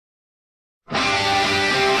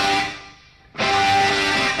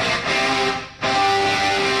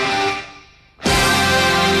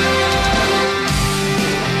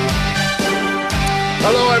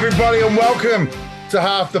everybody, and welcome to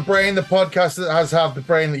Half the Brain, the podcast that has half the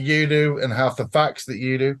brain that you do and half the facts that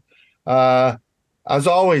you do. As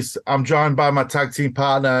always, I'm joined by my tag team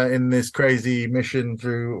partner in this crazy mission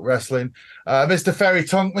through wrestling, Mr. Ferry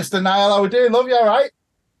Tunk, Mr. Niall. How we doing? Love you, all right?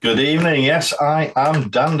 Good evening. Yes, I am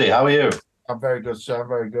dandy. How are you? I'm very good, sir. I'm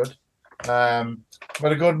very good.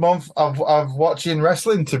 But a good month of watching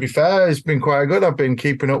wrestling, to be fair. It's been quite good. I've been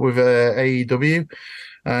keeping up with AEW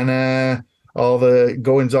and all the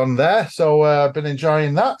goings on there. So I've been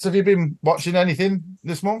enjoying that. So have you been watching anything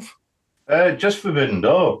this month? Just Forbidden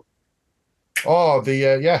Door. Oh,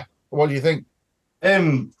 yeah. What do you think?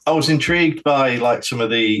 I was intrigued by like some of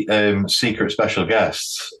the secret special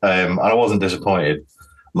guests, and I wasn't disappointed.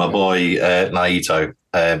 My boy Naito,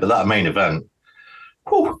 but that main event,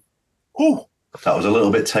 that was a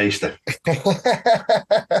little bit tasty.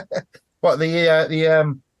 What,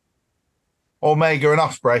 the Omega and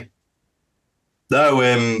Ospreay? No,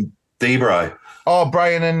 Debray. Oh,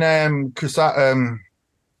 Brian and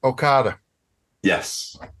Okada.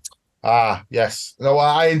 Yes. Yes. No,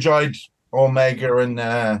 I enjoyed Omega and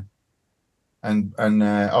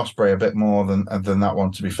Ospreay a bit more than that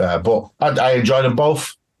one, to be fair. But I enjoyed them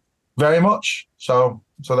both very much. So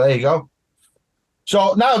there you go.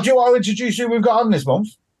 So now, do you want to introduce who we've got on this month?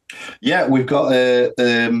 Yeah, we've got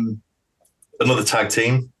another tag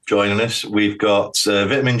team joining us. We've got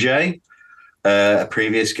Vitam Jay, a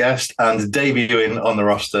previous guest, and debuting on the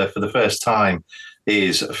roster for the first time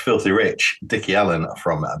is Filty Rich, Dickie Allen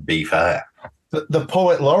from Be Fair. The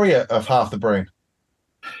poet laureate of Half the Brain.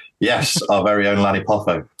 Yes, our very own Lanny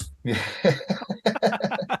Poffo. Yeah.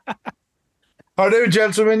 How do,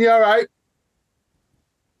 gentlemen? You all right?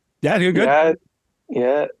 Yeah, you're good.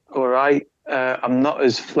 Yeah, all right. I'm not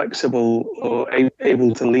as flexible or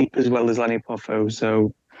able to leap as well as Lanny Poffo,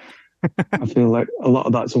 so I feel like a lot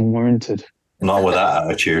of that's unwarranted. Not with that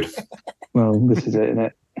attitude. Well, this is it, isn't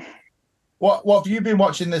it? What have you been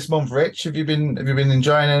watching this month, Rich? Have you been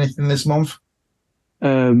enjoying anything this month?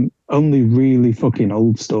 Only really fucking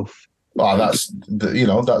old stuff. Oh, that's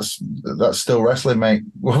still wrestling, mate.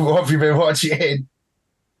 What have you been watching?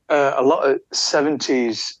 A lot of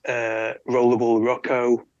 70s Rollerball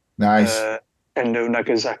Rocco. Nice. Endo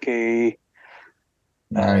Nagasaki.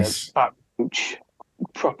 Nice. Backroach,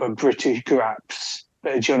 proper British graps.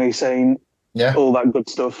 Bit of Johnny Saint. Yeah. All that good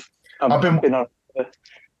stuff. I've been on a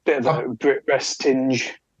bit of a Brit rest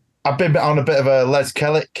tinge. I've been on a bit of a Les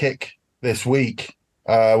Kellett kick this week,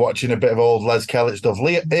 watching a bit of old Les Kellett stuff.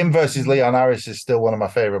 Him versus Leon Harris is still one of my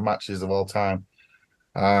favourite matches of all time.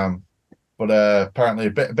 But apparently a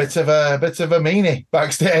bit of a meanie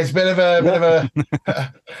backstage, bit of a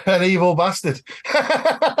an evil bastard.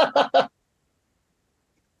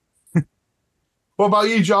 What about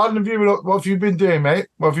you, Jordan? What have you been doing, mate?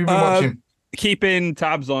 What have you been watching? Keeping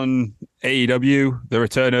tabs on AEW, the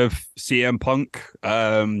return of CM Punk,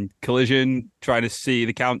 Collision, trying to see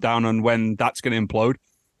the countdown on when that's going to implode.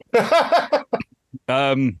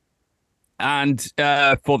 And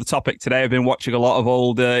for the topic today, I've been watching a lot of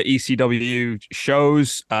old ECW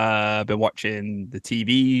shows. I've been watching the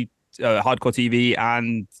TV, Hardcore TV,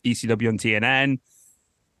 and ECW on TNN.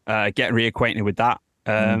 Getting reacquainted with that.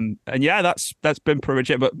 And yeah, that's been pretty much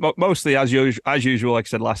it. But mostly, as usual, like I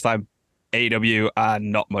said last time, AEW and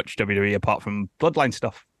not much WWE apart from Bloodline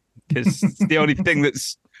stuff, because it's the only thing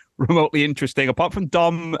that's remotely interesting apart from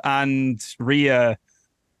Dom and Rhea.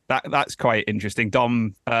 That's quite interesting.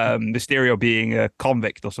 Dom Mysterio being a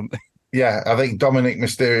convict or something. Yeah, I think Dom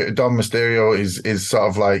Mysterio is sort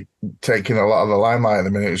of like taking a lot of the limelight at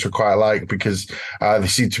the minute, which I quite like, because they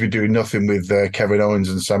seem to be doing nothing with Kevin Owens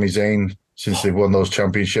and Sami Zayn since they've won those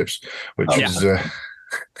championships, which is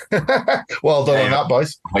well done on that,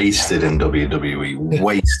 boys. Wasted in WWE.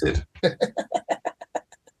 Wasted.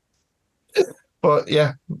 But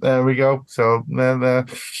yeah, there we go. So there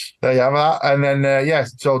you have that. And then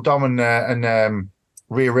so Dom and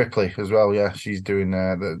Rhea Ripley as well. Yeah, she's doing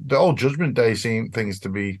the old Judgment Day things to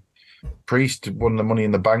be. Priest won the Money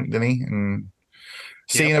in the Bank, didn't he? And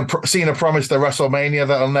Cena promised the WrestleMania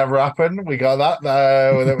that'll never happen. We got that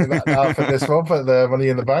now for this month at the Money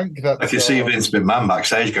in the Bank. I can see Vince McMahon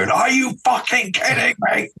backstage going, "Are you fucking kidding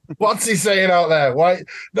me?" What's he saying out there? Why?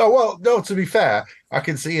 No, to be fair, I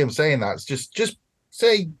can see him saying that. It's just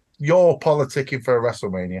say you're politicking for a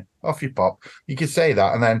WrestleMania. Off you pop. You can say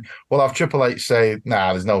that, and then we'll have Triple H say,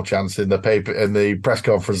 "Nah, there's no chance" in the press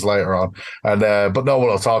conference later on. And but no one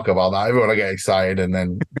will talk about that. Everyone will get excited, and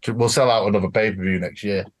then we'll sell out another pay-per-view next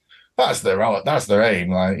year. That's their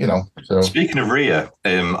aim, like, you know. So speaking of Rhea, I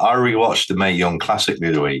rewatched the Mae Young Classic the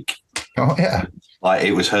other week. Oh yeah, like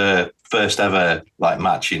it was her first ever like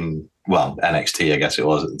match in well, NXT, I guess it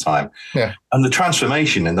was at the time. Yeah. And the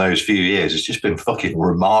transformation in those few years has just been fucking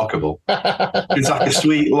remarkable. It's like a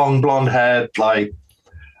sweet, long blonde haired, like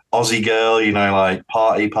Aussie girl, you know, like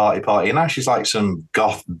party. And now she's like some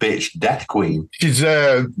goth bitch death queen. She's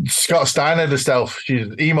Scott Steiner herself. She's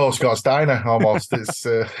emo Scott Steiner almost. It's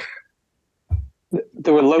There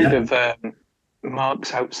were a load of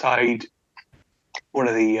marks outside one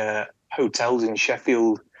of the hotels in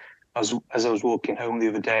Sheffield as I was walking home the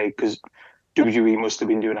other day, because WWE must have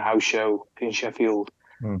been doing a house show in Sheffield,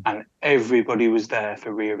 and everybody was there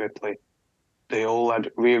for Rhea Ripley. They all had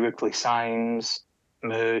Rhea Ripley signs,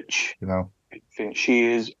 merch. you know. I think she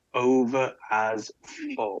is over as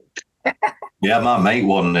fuck. Yeah, my mate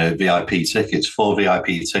won VIP tickets, 4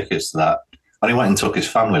 VIP tickets to that. And he went and took his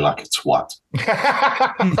family like a twat.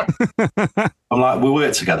 I'm like, we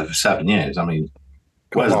worked together for 7 years. I mean,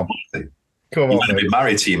 where's the thing? Come You're on, going to be mate.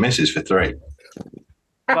 married to your missus for 3.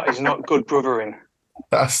 That is not good brothering.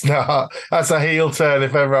 That's not. That's a heel turn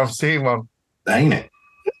if ever I've seen one. Ain't it?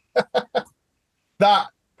 That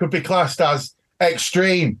could be classed as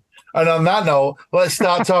extreme. And on that note, let's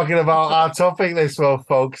start talking about our topic this month,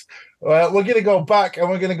 folks. We're going to go back and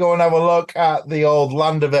we're going to go and have a look at the old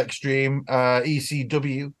Land of Extreme,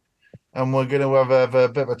 ECW. And we're going to have a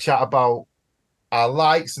bit of a chat about our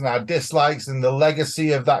likes and our dislikes and the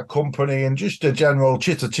legacy of that company and just a general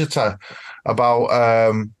chitter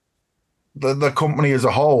about the company as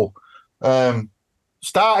a whole.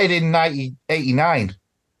 Started in 1989,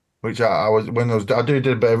 which I did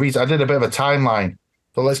a bit of research. I did a bit of a timeline.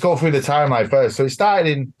 So let's go through the timeline first. So it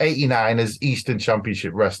started in 89 as Eastern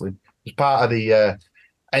Championship Wrestling. It was part of the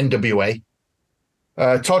NWA.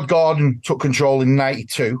 Todd Gordon took control in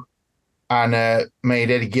 92 and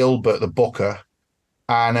made Eddie Gilbert the booker.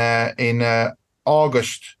 And in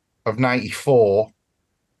August of 94,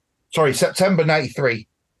 September 93,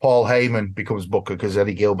 Paul Heyman becomes booker because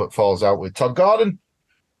Eddie Gilbert falls out with Todd Gordon.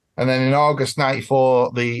 And then in August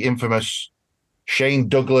 94, the infamous Shane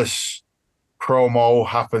Douglas promo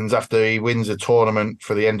happens after he wins a tournament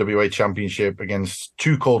for the NWA Championship against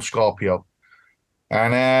Too Cold Scorpio.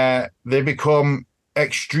 And they become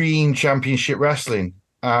Extreme Championship Wrestling.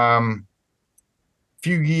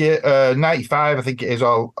 Few years, 95, I think it is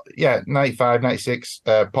 95, 96,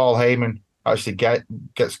 Paul Heyman actually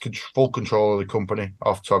gets full control of the company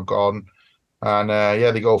off Todd Gordon. And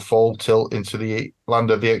they go full tilt into the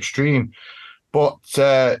Land of the Extreme. But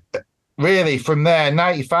really from there,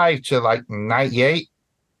 95 to like 98,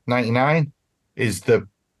 99 is the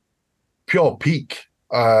pure peak.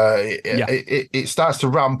 It starts to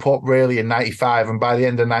ramp up really in 95. And by the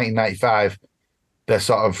end of 1995, they're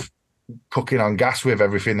sort of cooking on gas with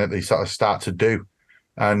everything that they sort of start to do.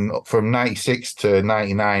 And from 96 to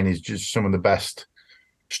 99 is just some of the best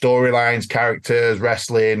storylines, characters,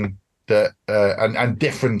 wrestling that and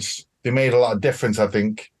difference. They made a lot of difference, I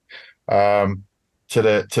think, to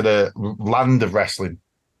the land of wrestling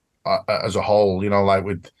as a whole, you know, like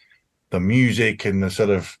with the music and the sort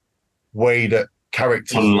of way that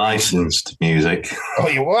characters unlicensed music.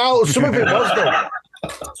 Oh, well, some of it was though.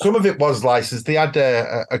 Some of it was licensed. They had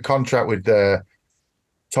a contract with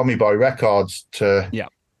Tommy Boy Records to,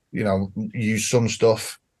 you know, use some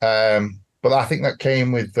stuff. But I think that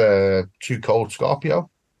came with Too Cold Scorpio.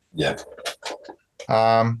 Yeah.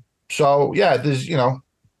 So yeah, there's, you know,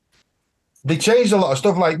 they changed a lot of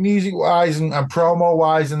stuff like music wise and promo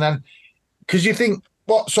wise, and then because you think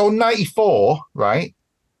so 94, right?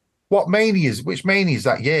 Which Mania is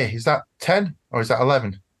that year? Is that 10 or is that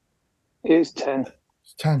 11? It's 10.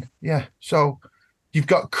 It's 10, yeah. So you've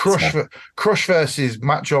got Crush versus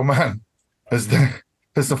Macho Man as the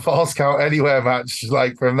Falls Count Anywhere match,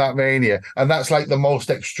 like from that Mania, and that's like the most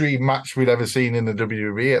extreme match we'd ever seen in the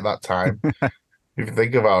WWE at that time, if you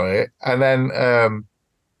think about it. And then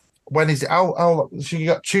when is it? So you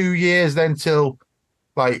got 2 years then till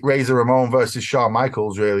like Razor Ramon versus Shawn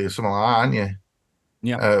Michaels, really, or something like that, aren't you?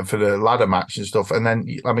 Yeah. For the ladder match and stuff. And then,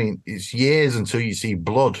 I mean, it's years until you see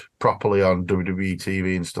blood properly on WWE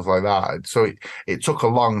TV and stuff like that. So it took a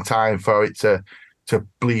long time for it to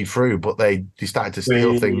bleed through, but they started to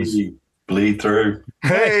steal things. Bleed through.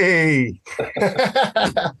 Hey!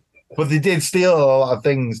 But they did steal a lot of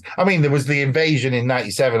things. I mean, there was the invasion in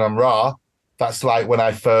 97 on Raw. That's like when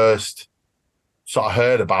I first sort of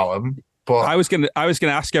heard about them. But I was gonna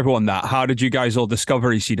ask everyone that. How did you guys all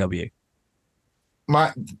discover ECW?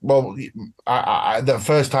 The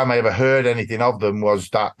first time I ever heard anything of them was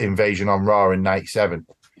that invasion on Raw in 97.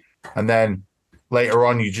 And then later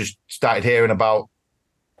on, you just started hearing about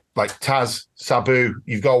like Taz, Sabu.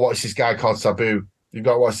 You've got to watch this guy called Sabu. You've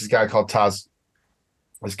got to watch this guy called Taz.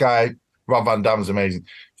 This guy, Rob Van Dam's amazing.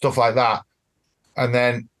 stuff like that. And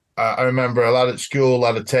then I remember a lad at school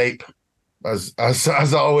had a tape, as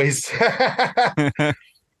always. So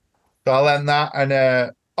I lent that,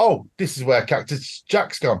 and this is where Cactus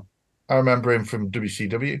Jack's gone. I remember him from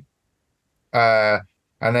WCW. And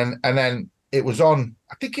then it was on.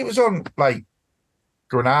 I think it was on like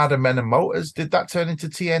Granada Men and Motors. Did that turn into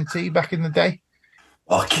TNT back in the day?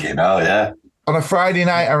 Okay, no, yeah. On a Friday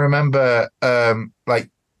night, I remember like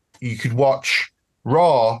you could watch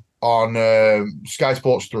Raw on Sky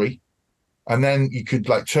Sports 3, and then you could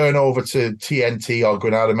like turn over to TNT or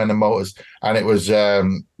Granada Men and Motors, and it was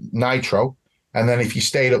Nitro. And then if you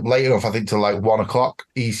stayed up late enough, I think till like 1:00,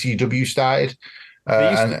 ECW started.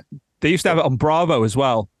 They used to have it on Bravo as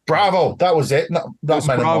well. Bravo, that was it. Not Men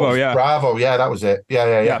and Motors. Yeah. Bravo, yeah, that was it.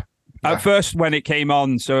 Yeah. At first, when it came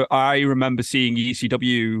on, so I remember seeing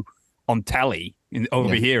ECW on telly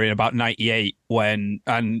over here in about '98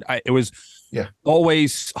 it was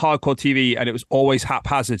always hardcore TV, and it was always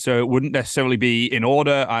haphazard, so it wouldn't necessarily be in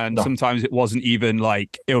order, and sometimes it wasn't even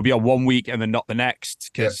like it would be on one week and then not the next,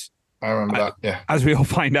 because I remember that. Yeah, as we all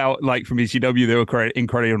find out, like from ECW, they were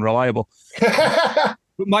incredibly unreliable.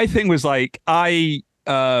 But my thing was like I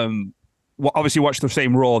obviously watched the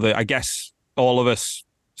same Raw that I guess all of us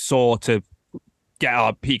saw to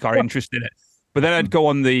pique our interest in it. But then I'd go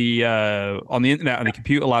on the internet and the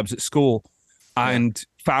computer labs at school and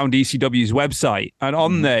found ECW's website, and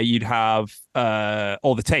on there you'd have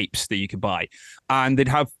all the tapes that you could buy, and they'd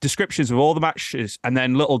have descriptions of all the matches and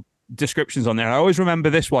then little descriptions on there. And I always remember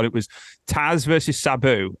this one. It was Taz versus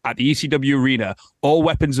Sabu at the ECW arena, all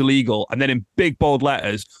weapons illegal, and then in big bold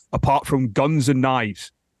letters, apart from guns and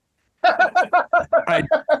knives. I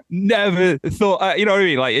never thought, you know what I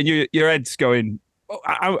mean? Like, and your head's going,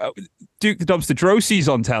 Duke the Dumpster Drosy's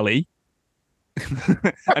on telly.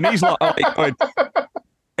 And he's like going,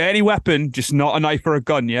 any weapon, just not a knife or a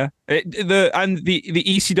gun, yeah? The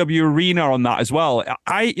ECW arena on that as well.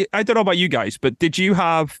 I don't know about you guys, but did you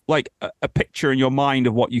have like a picture in your mind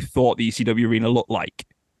of what you thought the ECW arena looked like?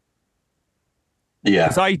 Yeah.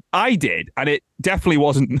 Because I did, and it definitely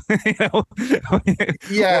wasn't.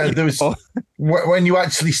 Yeah, there was when you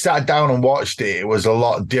actually sat down and watched it, it was a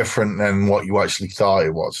lot different than what you actually thought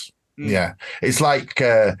it was. Yeah, it's like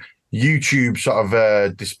YouTube sort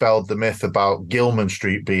of dispelled the myth about Gilman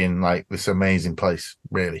Street being like this amazing place,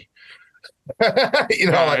 really. I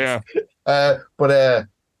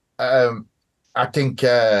think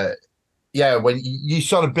when you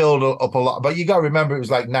sort of build up a lot, but you got to remember it was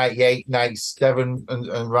like 98, 97 and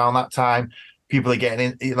around that time, people are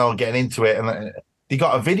getting into it, and they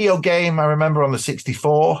got a video game, I remember, on the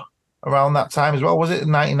 64 around that time as well. Was it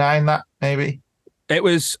in 99 that maybe? It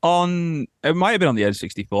might have been on the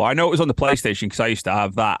N64. I know it was on the PlayStation because I used to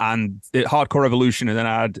have that, and Hardcore Revolution, and then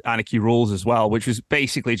I had Anarchy Rules as well, which was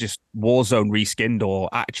basically just Warzone reskinned or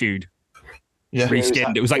Attitude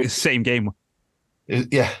reskinned. It was like the same game.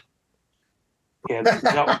 Yeah,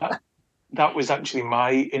 that was actually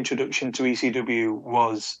my introduction to ECW,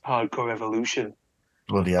 was Hardcore Revolution.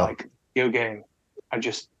 Bloody hell. Like video game.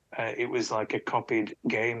 It was like a copied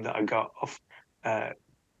game that I got off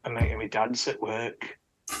a mate of my dad's at work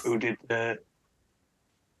who did the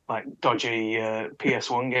like dodgy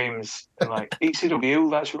PS1 games, and like ECW,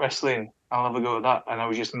 that's wrestling, I'll have a go at that. And I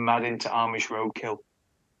was just mad into Amish Roadkill.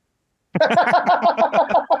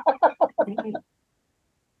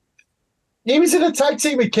 He was in a tag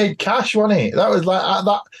team with Kid Cash, wasn't he? That was like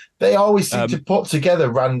that. They always seem to put together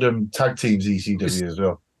random tag teams, ECW as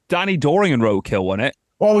well. Danny Doring and Roadkill, wasn't it?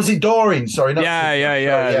 Oh, was it Doreen? Sorry, not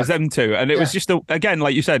yeah. It was them two, and it was just again,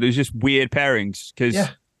 like you said, it was just weird pairings because,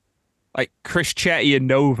 like Chris Chetty and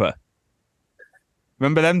Nova.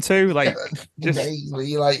 Remember them two? Like, just They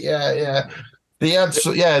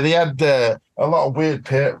had a lot of weird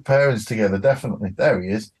pairings together. Definitely, there he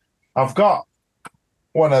is. I've got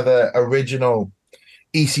one of the original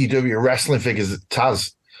ECW wrestling figures,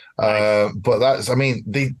 Taz. But that's, I mean,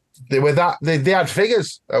 they were that they had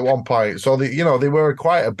figures at one point, so they were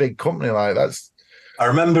quite a big company. Like that's. I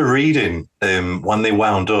remember reading when they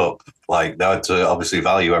wound up, like they had to obviously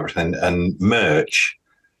value everything, and merch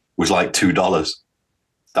was like $2.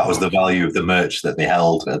 That was the value of the merch that they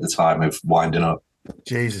held at the time of winding up.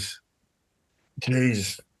 Jesus,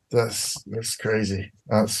 that's crazy.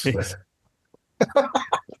 That's.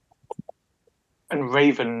 And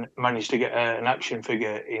Raven managed to get an action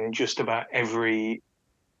figure in just about every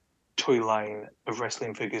toy line of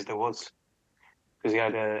wrestling figures there was, because he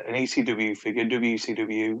had an ECW figure,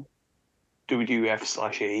 WCW,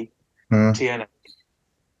 WWF/E, TNA.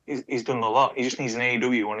 He's done a lot. He just needs an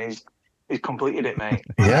AEW one. He's He's completed it, mate.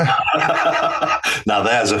 Yeah. Now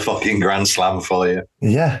there's a fucking grand slam for you.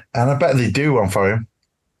 Yeah, and I bet they do one for him.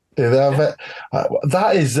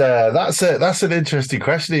 That's an interesting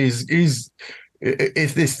question. Is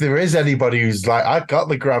if there is anybody who's like, I got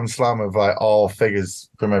the grand slam of like all figures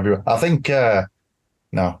from everyone. I think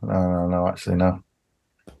no, actually no.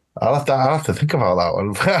 I'll have to think about that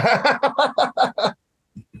one.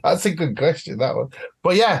 That's a good question, that one.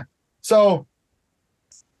 But yeah, so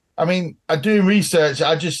I mean, I do research.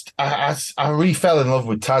 I fell in love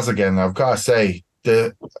with Taz again. I've got to say,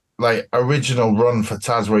 the like original run for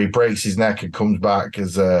Taz where he breaks his neck and comes back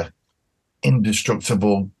as a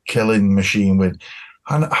indestructible killing machine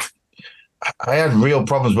and I had real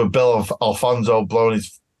problems with Bill Alfonso blowing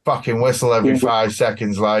his fucking whistle every 5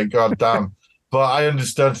 seconds, like, god damn. But I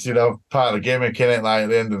understood, part of the gimmick in it, like, at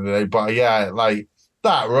the end of the day. But yeah, like,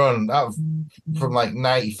 that run, from like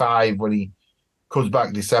 95 when he comes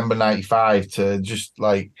back December 95 to just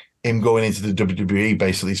like him going into the WWE,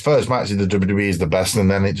 basically. His first match in the WWE is the best, and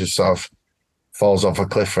then it just sort of falls off a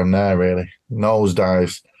cliff from there, really.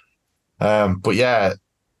 Nosedives. But yeah,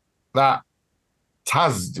 that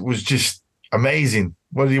Taz was just amazing.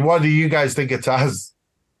 What do you guys think of Taz?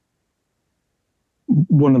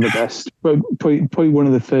 One of the best, but probably one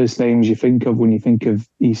of the first names you think of when you think of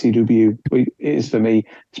ECW. It is for me.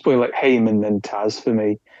 It's probably like Heyman then Taz for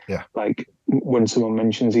me. Yeah. Like when someone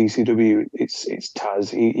mentions ECW, it's Taz.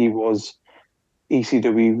 He was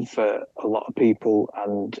ECW for a lot of people,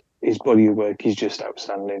 and his body of work is just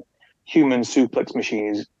outstanding. Human suplex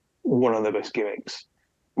machine is one of the best gimmicks,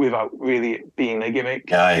 without really being a gimmick.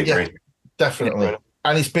 Yeah, I agree. Yeah, definitely.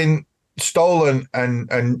 And it's been stolen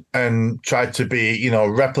and tried to be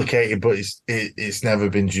replicated, but it's never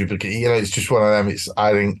been duplicated. It's just one of them. It's,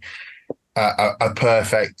 I think, a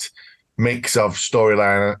perfect mix of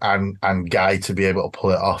storyline and guy to be able to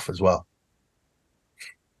pull it off as well.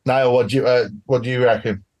 Niall, what do you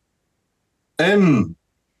reckon?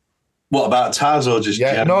 What about Taz or just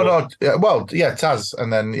general? No, Taz,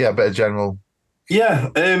 and then a bit of general. Yeah,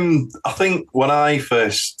 I think when I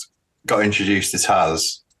first got introduced to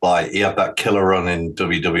Taz, like, he had that killer run in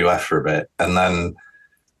WWF for a bit, and then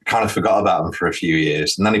kind of forgot about him for a few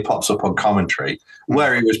years, and then he pops up on commentary,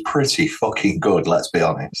 where he was pretty fucking good. Let's be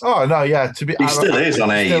honest. Oh no, yeah, he still is on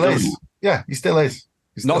AEW. Yeah, he still is.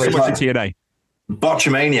 Not so much in TNA.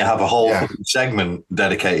 Botchamania have a whole segment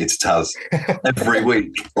dedicated to Taz every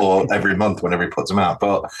week or every month whenever he puts them out.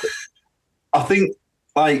 But I think,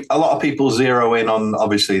 like, a lot of people zero in on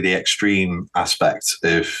obviously the extreme aspect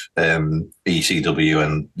of ECW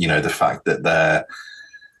and the fact that they're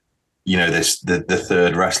the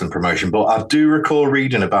third wrestling promotion. But I do recall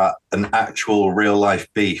reading about an actual real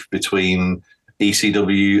life beef between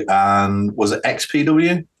ECW and, was it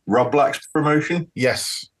XPW, Rob Black's promotion?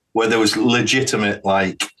 Yes. Where there was legitimate,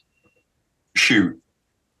 like, shoot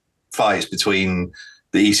fights between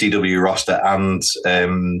the ECW roster and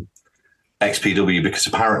XPW, because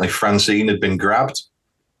apparently Francine had been grabbed.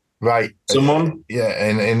 Right. Someone? Yeah,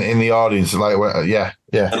 in the audience. Like, yeah.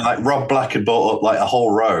 And, like, Rob Black had bought up, like, a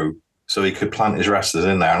whole row so he could plant his wrestlers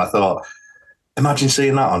in there. And I thought, imagine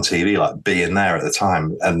seeing that on TV, like, being there at the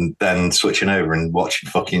time and then switching over and watching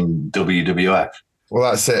fucking WWF. Well,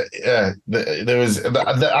 that's it. Yeah, there was.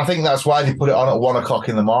 I think that's why they put it on at 1 o'clock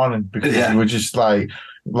in the morning, because you were just like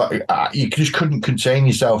you just couldn't contain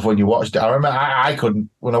yourself when you watched it. I remember I couldn't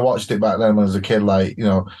when I watched it back then when I was a kid. Like,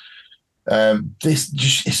 this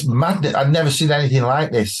just, it's madness. I'd never seen anything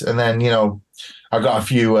like this. And then I got a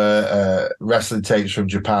few wrestling tapes from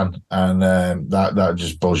Japan, and that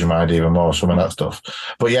just blows your mind even more. Some of that stuff.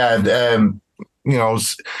 But yeah,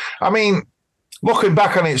 I mean, looking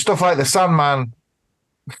back on it, stuff like the Sandman.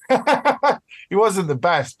 He wasn't the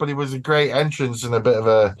best, but he was a great entrance and a bit of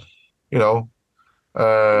a,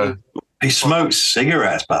 he smokes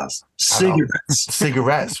cigarettes, Baz.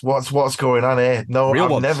 Cigarettes. What's going on here? No, real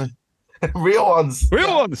I've ones. never. Real ones.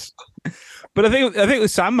 But I think the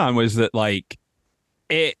Sandman was that, like,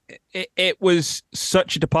 it was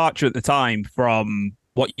such a departure at the time from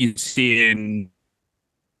what you'd see in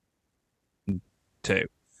two,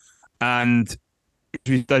 and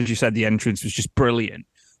as you said, the entrance was just brilliant.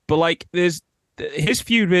 But, like, there's his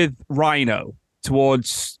feud with Rhino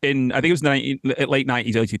towards, I think it was late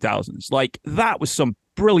 90s, early 2000s. Like, that was some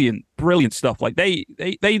brilliant stuff. Like,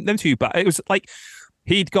 them two, but it was like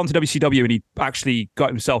he'd gone to WCW and he actually got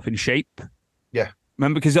himself in shape. Yeah.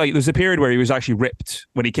 Remember, because like, there was a period where he was actually ripped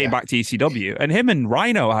when he came back to ECW, and him and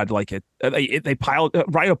Rhino had like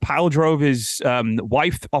Rhino pile drove his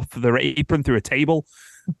wife off their apron through a table.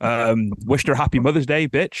 Wished her happy Mother's Day,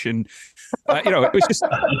 bitch. And it was just,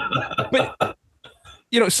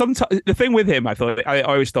 sometimes the thing with him, I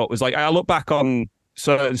always thought was like, I look back on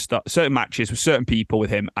certain matches with certain people with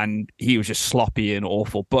him, and he was just sloppy and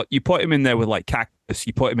awful. But you put him in there with like Cactus,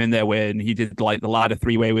 you put him in there when he did like the ladder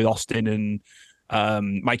 3-way with Austin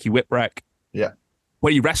and Mikey Whipwreck. Yeah.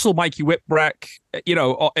 When he wrestled Mikey Whipwreck,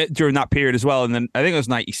 during that period as well. And then I think it was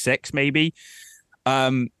 96, maybe.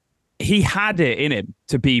 He had it in him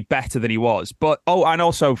to be better than he was. But, and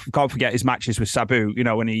also can't forget his matches with Sabu,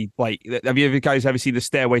 when he, like, have you guys ever seen the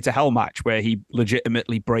Stairway to Hell match where he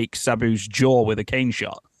legitimately breaks Sabu's jaw with a cane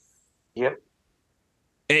shot? Yep.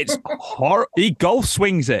 It's horrible. He golf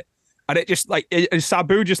swings it. And it just, like,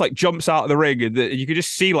 Sabu just, like, jumps out of the ring. And you could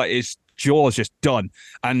just see, like, his jaw's just done.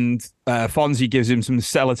 And Fonzie gives him some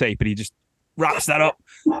sellotape and he just wraps that up.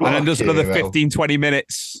 And then does another 15, 20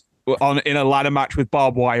 minutes in a ladder match with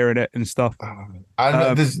barbed wire in it and stuff.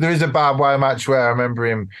 And there is a barbed wire match where I remember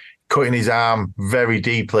him cutting his arm very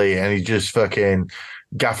deeply and he just fucking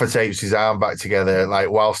gaffer tapes his arm back together,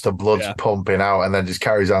 like whilst the blood's pumping out, and then just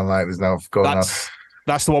carries on like there's no going on.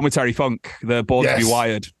 That's the one with Terry Funk, the Born to Be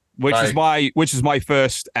Wired, which is my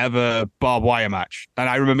first ever barbed wire match. And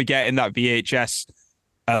I remember getting that VHS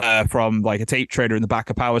from like a tape trader in the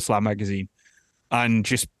back of Power Slam magazine and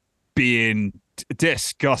just being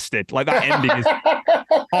disgusted. Like that ending is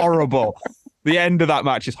horrible. The end of that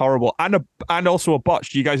match is horrible, and also a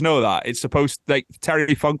botch. Do you guys know that it's supposed, like,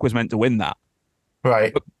 Terry Funk was meant to win that,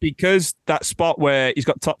 right? But because that spot where he's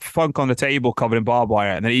got Funk on the table covered in barbed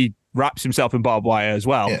wire, and then he wraps himself in barbed wire as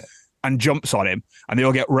well, and jumps on him, and they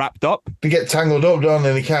all get wrapped up. They get tangled up, don't they?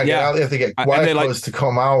 And they can't get out. They have to get wire cutters to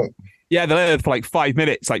come out. Yeah, they're there for like 5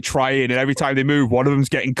 minutes, like trying, and every time they move, one of them's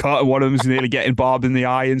getting cut, and one of them's nearly getting barbed in the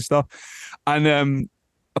eye and stuff. And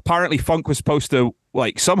apparently Funk was supposed to,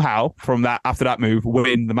 like, somehow from that, after that move,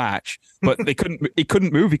 win the match, but he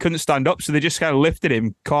couldn't move, he couldn't stand up, so they just kind of lifted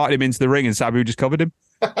him, carted him into the ring, and Sabu just covered him.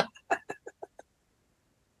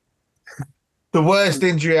 The worst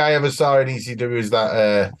injury I ever saw in ECW was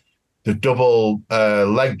that the double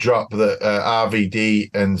leg drop that RVD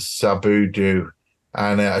and Sabu do,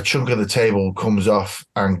 and a chunk of the table comes off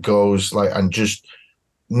and goes like, and just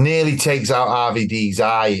nearly takes out RVD's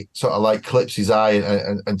eye, sort of like clips his eye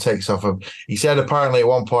and takes off him. He said apparently at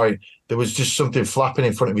one point there was just something flapping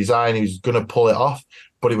in front of his eye and he was going to pull it off,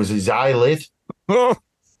 but it was his eyelid.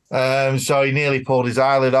 So he nearly pulled his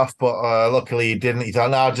eyelid off, but luckily he didn't. He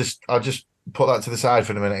thought, no, I'll just put that to the side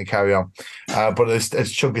for a minute and carry on. But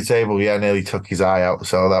it's chunk of table, nearly took his eye out.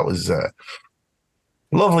 So that was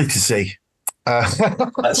lovely to see.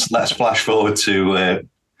 Let's flash forward to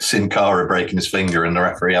Sin Cara breaking his finger and the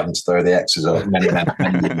referee having to throw the X's up many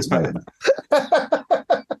years later.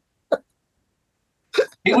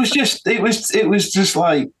 It was just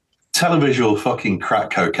like televisual fucking crack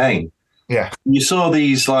cocaine. Yeah. You saw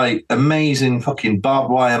these like amazing fucking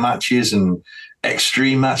barbed wire matches and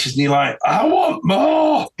extreme matches, and you're like, I want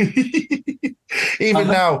more. Even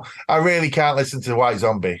now, I really can't listen to White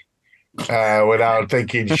Zombie without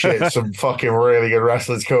thinking, shit, some fucking really good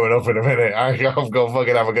wrestlers coming up in a minute. I'm going to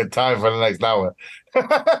fucking have a good time for the next hour.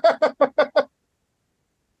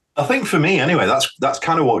 I think for me, anyway, that's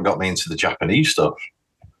kind of what got me into the Japanese stuff.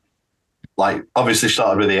 Like, obviously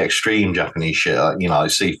started with the extreme Japanese shit, like, like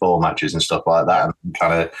C4 matches and stuff like that, and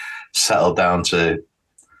kind of settled down to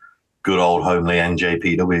good old homely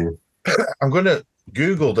NJPW. I'm going to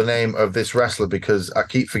Google the name of this wrestler because I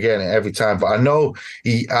keep forgetting it every time, but I know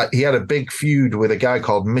he had a big feud with a guy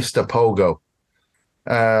called Mr. Pogo.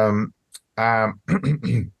 But I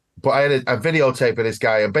had a videotape of this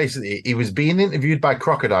guy, and basically he was being interviewed by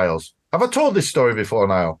crocodiles. Have I told this story before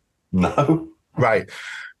now? No. Right.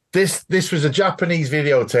 This was a Japanese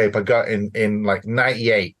videotape I got in like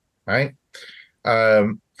 98, right?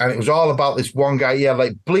 And it was all about this one guy. He had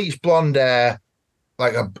like bleached blonde hair,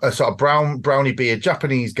 like a sort of brownie beard,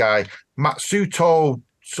 Japanese guy, Matsuto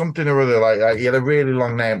something or other. Like he had a really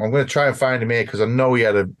long name. I'm going to try and find him here because I know he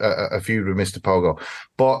had a feud with Mr. Pogo.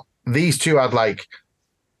 But these two had like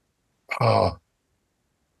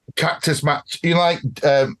cactus match,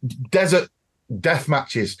 desert death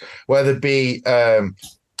matches where there'd be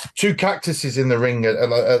two cactuses in the ring in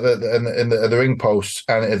the ring posts,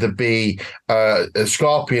 and there'd be a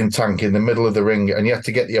scorpion tank in the middle of the ring, and you had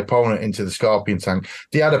to get the opponent into the scorpion tank.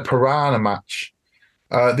 They had a piranha match.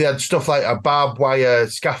 They had stuff like a barbed wire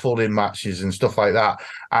scaffolding matches and stuff like that,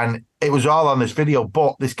 and it was all on this video.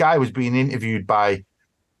 But this guy was being interviewed by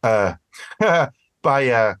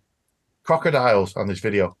crocodiles on this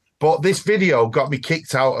video. But this video got me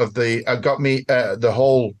kicked out of the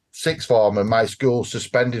whole sixth form and my school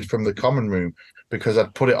suspended from the common room because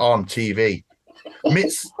I'd put it on TV.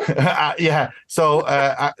 Yeah. So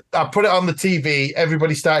I put it on the TV.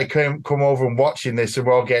 Everybody started come over and watching this, and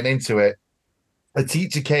we're all getting into it. A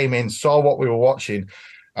teacher came in, saw what we were watching,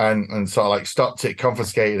 and sort of like stopped it,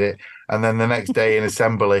 confiscated it. And then the next day in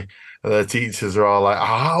assembly, the teachers are all like,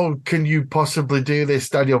 "How can you possibly do this,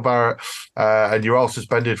 Daniel Barrett?" And you're all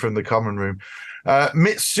suspended from the common room.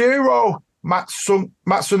 Mitsuru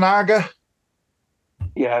Matsunaga.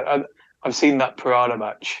 Yeah, I've seen that Piranha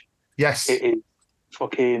match. Yes, It is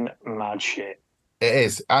fucking mad shit. it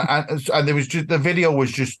is, and there was just the video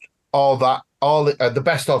was just all the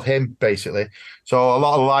best of him basically. So a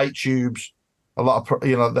lot of light tubes, a lot of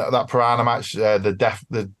that Piranha match,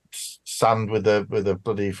 the sand with the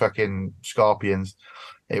bloody fucking scorpions.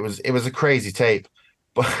 It was a crazy tape,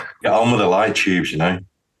 but Get on with the light tubes,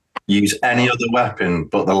 Use any other weapon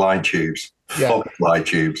but the light tubes. Yeah. Fuck light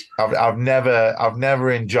tubes. I've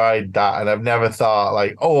never enjoyed that, and I've never thought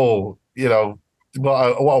like, oh,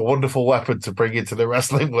 what a wonderful weapon to bring into the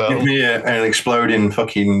wrestling Give world. me an exploding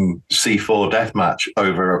fucking C4 death match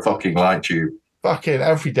over a fucking light tube. Fucking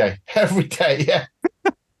every day, yeah.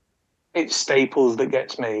 It's Staples that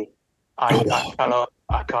gets me. I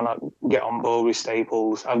cannot get on board with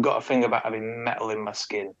Staples. I've got a thing about having metal in my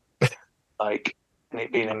skin, and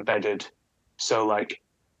it being embedded. So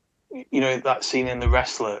that scene in The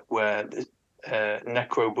Wrestler where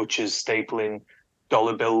Necro Butcher's stapling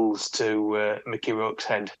dollar bills to Mickey Rourke's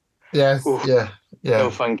head. Yes, Oof. yeah. No,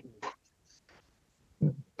 thank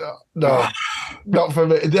you. No, not for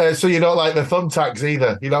me. So you don't like the thumbtacks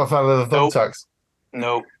either? You're not a fan of the thumbtacks?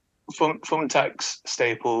 No. Thumbtacks,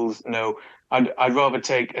 Staples, no. I'd rather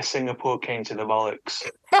take a Singapore cane to the bollocks.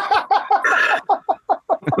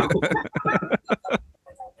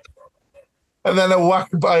 And then a whack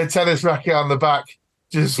by a tennis racket on the back,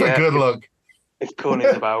 just for good luck. If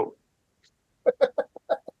Corny's about.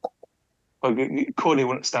 Corny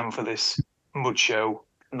wouldn't stand for this mud show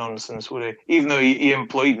nonsense, would he? Even though he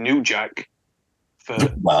employed New Jack for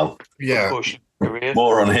push career.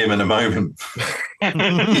 More on him in a moment.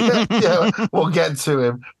 yeah, we'll get to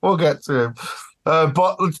him. But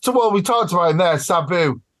what we talked about in there,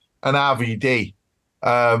 Sabu and RVD.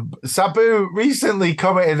 Sabu recently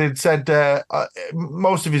commented and said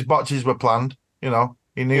most of his botches were planned. He knew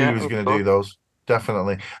he was going to do those.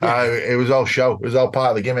 Definitely. It was all show. It was all part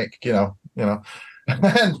of the gimmick, And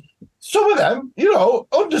then some of them,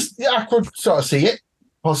 I could sort of see it,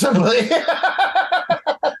 possibly.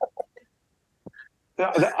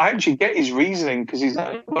 I actually get his reasoning, because he's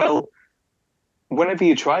like, well, whenever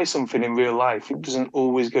you try something in real life, it doesn't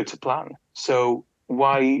always go to plan. So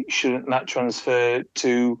why shouldn't that transfer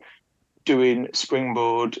to doing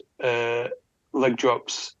springboard leg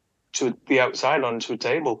drops to the outside onto a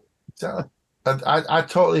table? Exactly. I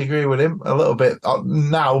totally agree with him a little bit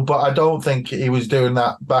now, but I don't think he was doing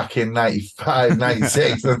that back in 95,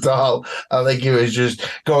 96 at all. I think he was just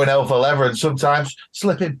going hell for leather and sometimes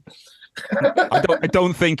slipping. I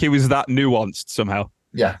don't think he was that nuanced somehow.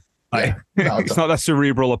 Yeah. He's not that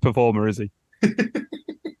cerebral a performer, is he?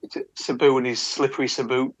 Sabu and his slippery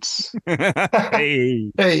saboots.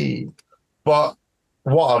 Hey. But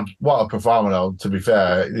what a performer, though, to be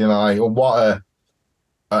fair. What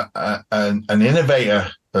an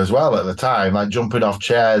innovator as well at the time. Like jumping off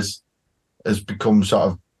chairs has become sort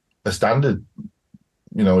of a standard,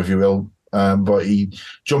 if you will. But he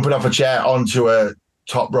jumping off a chair onto a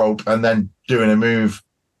top rope and then doing a move.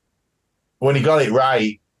 When he got it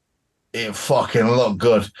right, it fucking looked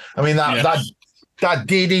good. I mean, that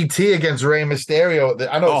DDT against Rey Mysterio.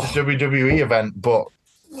 I know it's a WWE event, but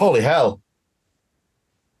holy hell!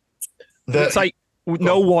 It's like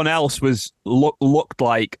no one else looked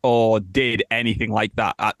like or did anything like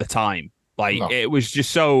that at the time. It was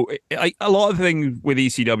just so. A lot of the things with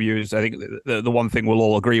ECW is, I think the one thing we'll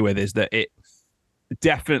all agree with is that it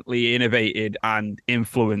definitely innovated and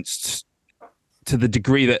influenced to the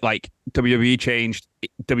degree that WWE changed,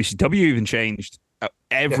 WCW even changed.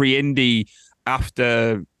 Every indie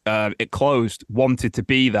after it closed wanted to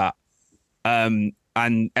be that.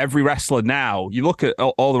 And every wrestler now, you look at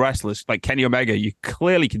all the wrestlers, like Kenny Omega, you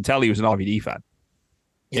clearly can tell he was an RVD fan.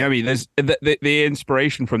 You know what I mean? There's the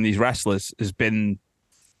inspiration from these wrestlers has been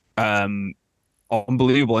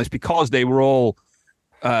unbelievable. And it's because they were all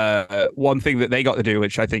one thing that they got to do,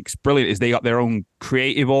 which I think is brilliant, is they got their own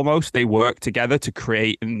creative almost. They worked together to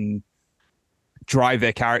create and drive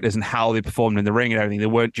their characters and how they performed in the ring and everything. They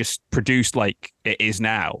weren't just produced like it is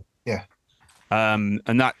now. Yeah.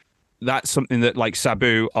 And that's something that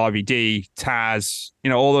Sabu, RVD, Taz,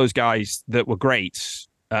 all those guys that were great.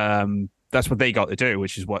 That's what they got to do,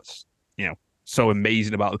 which is what's, so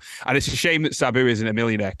amazing about them. And it's a shame that Sabu isn't a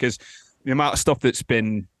millionaire, because the amount of stuff that's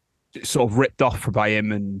been sort of ripped off by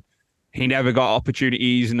him, and he never got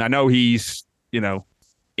opportunities. And I know he's, he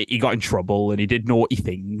got in trouble and he did naughty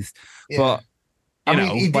things, but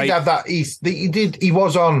he did have that. He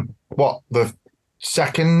was on the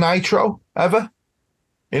second Nitro ever.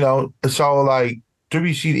 So like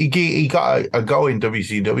WC, he got a go in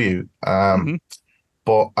WCW.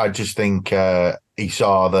 But I just think he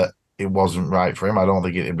saw that it wasn't right for him. I don't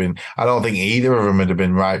think either of them had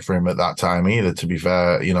been right for him at that time either, to be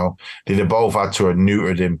fair. They'd have both had to have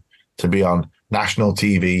neutered him to be on national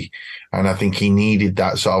TV. And I think he needed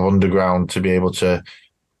that sort of underground to be able to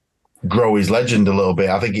grow his legend a little bit.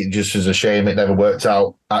 I think it just is a shame it never worked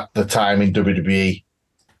out at the time in WWE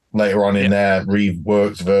later on in their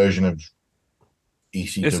reworked version of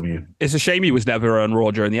ECW. It's a shame he was never on Raw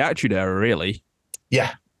during the Attitude Era, really.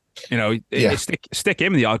 Yeah. Stick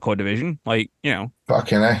him in the hardcore division.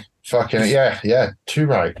 Fucking it. Yeah. Too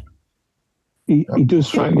right. He does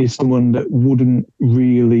strike me as someone that wouldn't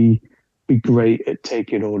really be great at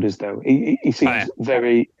taking orders, though. He seems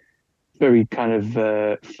very, very kind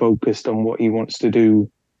of focused on what he wants to do.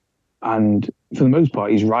 And for the most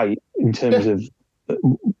part, he's right in terms of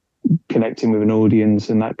connecting with an audience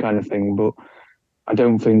and that kind of thing. But I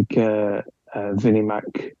don't think Vinnie Mac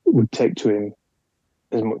would take to him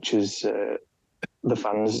as much as the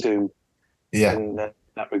fans do in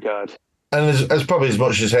that regard. And as probably as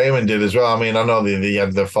much as Heyman did as well. I mean, I know they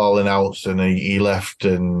had the falling outs and he left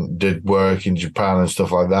and did work in Japan and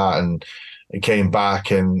stuff like that, and he came back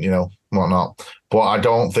and, whatnot. But I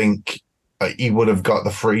don't think he would have got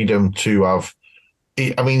the freedom to have...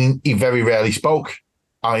 he very rarely spoke.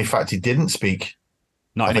 In fact, he didn't speak.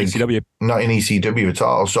 Not in ECW. Not in ECW at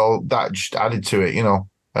all. So that just added to it,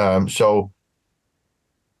 So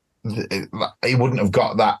he wouldn't have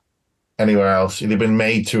got that anywhere else. He'd have been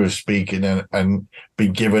made to have speaking and be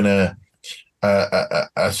given a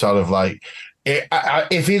sort of like...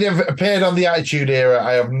 if he'd have appeared on the Attitude Era,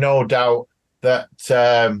 I have no doubt that,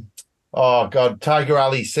 Tiger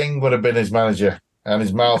Ali Singh would have been his manager and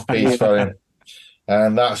his mouthpiece for him.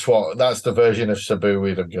 And that's the version of Sabu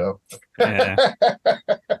we'd have got. Yeah.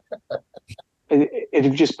 It'd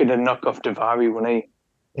have just been a knockoff Daivari, wouldn't he?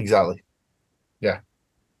 Exactly. Yeah.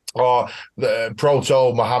 Or the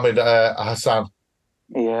proto Muhammad Hassan.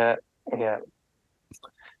 Yeah.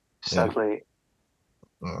 Sadly.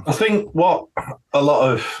 I think what a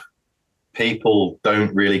lot of people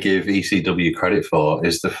don't really give ECW credit for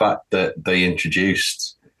is the fact that they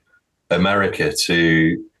introduced America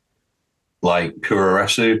to like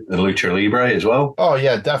Puroresu and Lucha Libre as well. Oh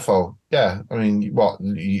yeah, defo. Yeah, I mean,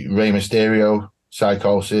 Rey Mysterio,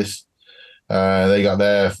 Psychosis. They got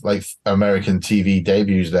their like American TV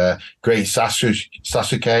debuts there. Great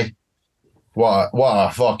Sasuke. What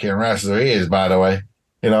a fucking wrestler he is, by the way.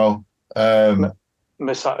 Masato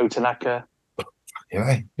Tanaka.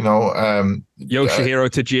 Yoshihiro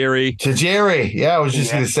Tajiri. Tajiri. Yeah, I was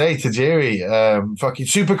just going to say Tajiri. Fucking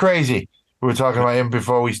super crazy. We were talking about him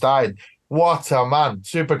before we started. What a man.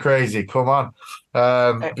 Super crazy. Come on.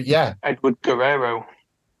 But yeah. Edward Guerrero.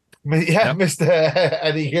 Yeah, Mr.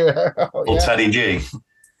 Eddie Guerrero. Or Teddy G.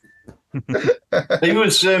 It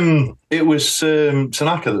was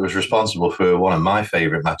Tanaka that was responsible for one of my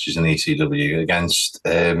favourite matches in ECW against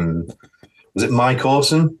was it Mike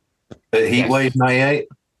Awesome at Heatwave 98?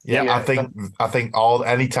 Yeah, I think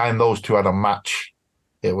anytime those two had a match,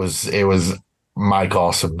 it was Mike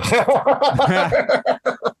Awesome.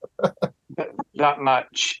 That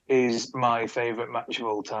match is my favourite match of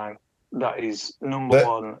all time. That is number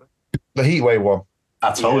one. The Heatwave one.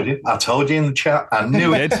 I told you in the chat. I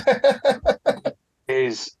knew it.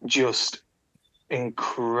 Is just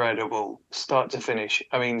incredible, start to finish.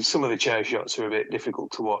 I mean, some of the chair shots are a bit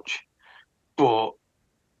difficult to watch, but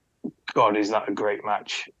God, is that a great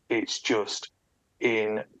match. It's just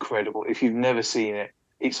incredible. If you've never seen it,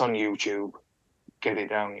 it's on YouTube. Get it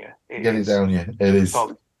down here. It is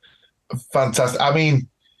fantastic. I mean,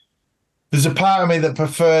 there's a part of me that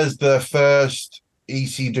prefers the first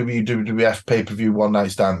ECW WWF pay-per-view one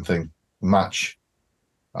night stand match,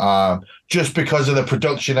 just because of the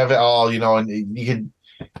production of it all, and you can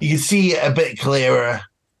see it a bit clearer,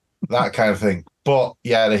 that kind of thing. But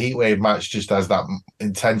yeah, the Heatwave match just has that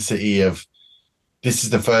intensity of, this is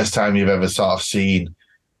the first time you've ever sort of seen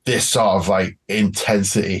this sort of like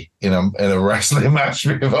intensity in a wrestling match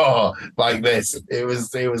before, like this. It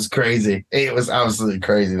was crazy. It was absolutely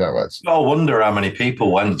crazy, that match. I wonder how many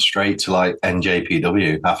people went straight to like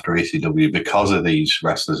NJPW after ECW because of these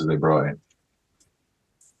wrestlers that they brought in.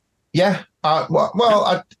 Yeah.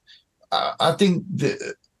 I think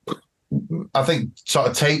I think sort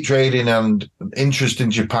of tape trading and interest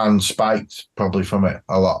in Japan spiked probably from it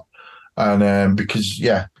a lot, and because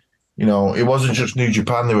it wasn't just New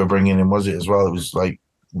Japan they were bringing in, was it as well? It was like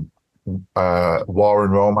War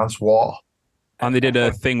and Romance, War, and they did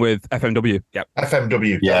a thing with FMW. Yep,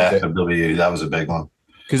 FMW. Yeah, FMW. That was a big one.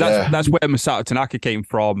 Because that's where Masato Tanaka came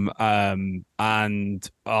from. And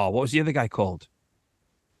what was the other guy called?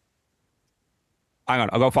 Hang on,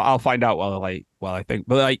 I'll find out while I think.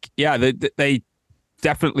 But like, yeah, they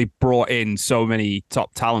definitely brought in so many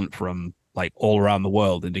top talent from like all around the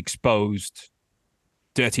world and exposed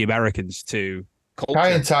dirty Americans to culture.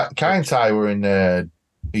 Kai and Tai were in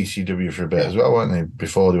ECW for a bit as well, weren't they?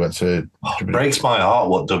 Before they went to. Breaks my heart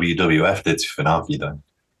what WWF did to Funaki though.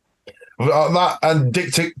 That and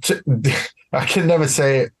I can never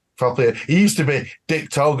say it properly. He used to be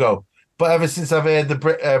Dick Togo. But ever since I've heard the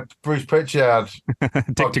Bruce Pritchard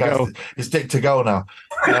Dick to go, it's Dick to go now.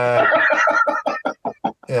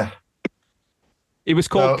 Yeah, it was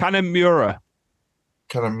called Kanamura,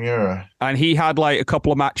 and he had like a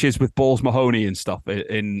couple of matches with Balls Mahoney and stuff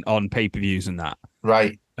on pay-per-views and that.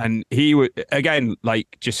 Right, and he would again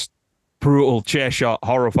like just brutal chair shot,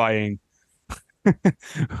 horrifying,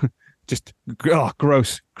 just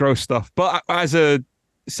gross stuff. But as a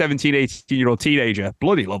 17, 18-year-old teenager,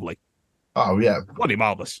 bloody lovely. Oh yeah, bloody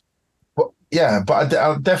marvelous. But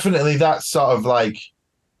I definitely that sort of like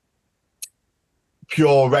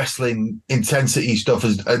pure wrestling intensity stuff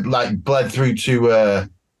has like bled through to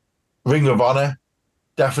Ring of Honor.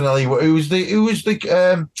 Definitely, who was the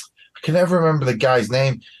I can never remember the guy's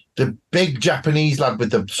name. The big Japanese lad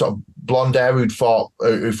with the sort of blonde hair who fought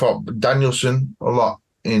Danielson a lot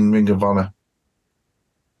in Ring of Honor.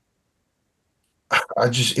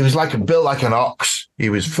 He was built like an ox. He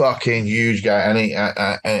was fucking huge guy, and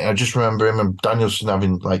I just remember him and Danielson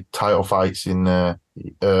having like title fights in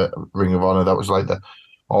Ring of Honor. That was like the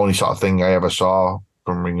only sort of thing I ever saw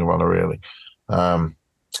from Ring of Honor, really. But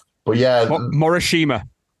yeah, Morishima,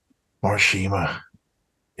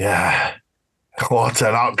 yeah, what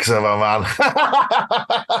an ox of a man!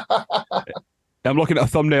 I'm looking at a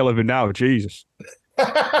thumbnail of him now. Jesus.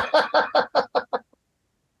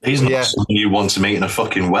 He's not someone you want to meet in a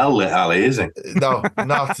fucking well-lit alley, is he? No,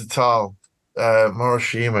 not at all.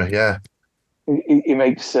 Morishima, yeah. He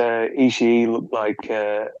makes Ishii look like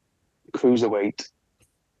cruiserweight.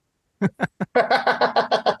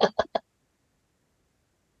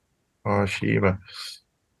 Morishima.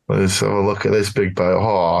 Let's have a look at this big boy.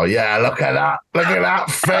 Oh, yeah, look at that. Look at that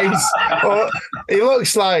face. Oh, he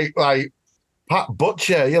looks like Pat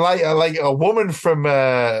Butcher. You're like a woman from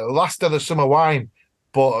Last of the Summer Wine.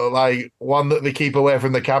 But like one that they keep away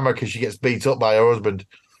from the camera because she gets beat up by her husband.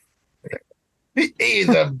 He's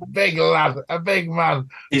a big lad, a big man.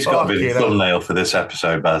 He's got to be the thumbnail for this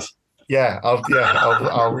episode, Baz. Yeah, I'll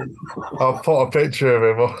put a picture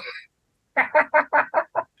of him.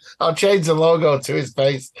 I'll change the logo to his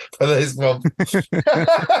face for this month.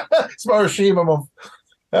 It's Morishima month.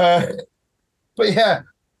 But yeah,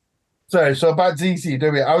 sorry. So back to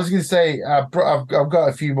ECW. I was going to say I've got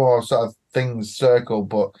a few more sort of things circled,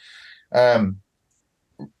 but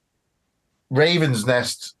Raven's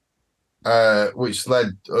Nest, which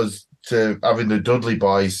led us to having the Dudley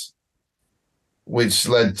Boys, which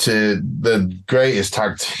led to the greatest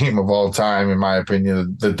tag team of all time, in my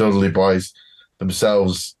opinion, the Dudley Boys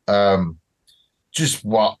themselves. Just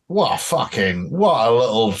what a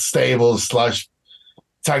little stable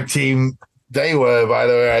 / tag team they were, by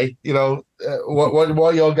the way. You know, what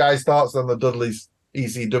are your guys' thoughts on the Dudleys?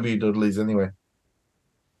 ECW Dudleys, anyway.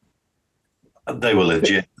 They were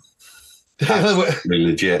legit. Absolutely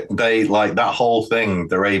legit. They like that whole thing,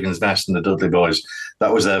 the Raven's Nest and the Dudley Boys.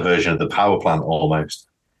 That was their version of the power plant, almost.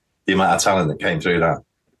 The amount of talent that came through that.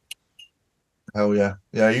 Oh yeah,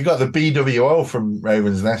 you got the BWO from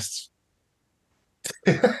Raven's Nest.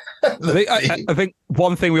 I think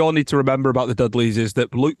one thing we all need to remember about the Dudleys is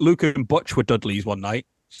that Luke and Butch were Dudleys one night.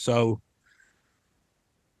 So.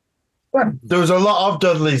 There was a lot of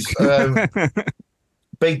Dudleys.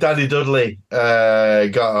 Big Daddy Dudley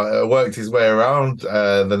worked his way around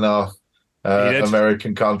the North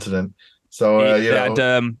American continent. So he had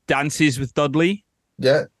dances with Dudley.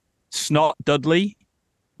 Yeah, Snot Dudley,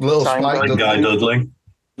 Little Spike Dudley.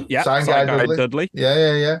 Yeah, Sign Guy Dudley.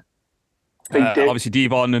 Yeah. Big Dick. Obviously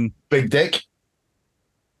Devon and Big Dick.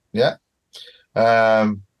 Yeah.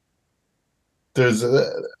 There's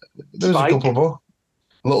a couple more.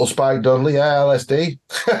 Little Spike Dudley, yeah, LSD.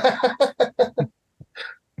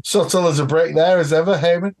 Subtle as a brick there as ever,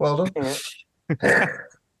 Heyman. Well done. Yeah.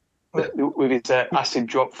 With his acid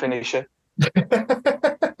drop finisher.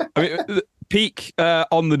 I mean, peak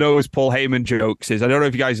on the nose Paul Heyman jokes is, I don't know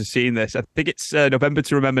if you guys have seen this. I think it's November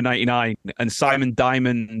to Remember '99, and Simon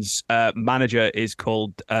Diamond's manager is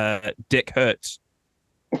called Dick Hertz.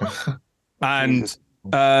 And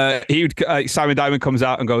Simon Diamond comes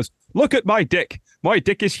out and goes, "Look at my dick. My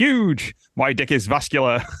dick is huge. My dick is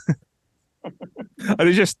vascular." And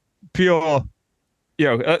it's just pure,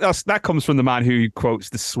 that comes from the man who quotes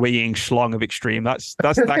the swaying schlong of Extreme. That's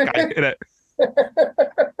that guy, isn't it?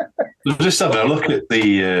 Just having a look at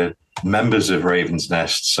the members of Raven's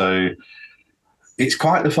Nest. So it's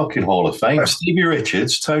quite the fucking Hall of Fame. Stevie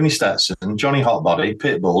Richards, Tony Stetson, Johnny Hotbody,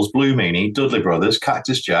 Pitbulls, Blue Meanie, Dudley Brothers,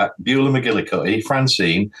 Cactus Jack, Beulah McGillicuddy,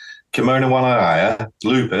 Francine, Kimona Wanaya,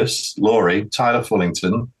 Lupus, Laurie, Tyler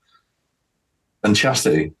Fullington, and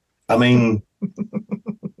Chastity. I mean,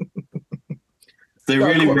 they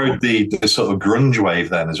really rode the sort of grunge wave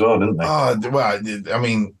then as well, didn't they? Oh, well, I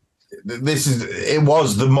mean, it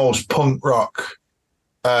was the most punk rock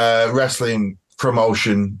wrestling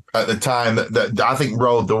promotion at the time that I think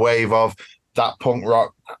rode the wave of that punk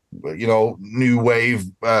rock, new wave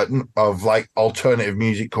of like alternative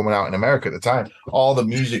music coming out in America at the time. All the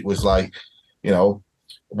music was like,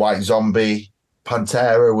 White Zombie,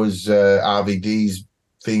 Pantera was RVD's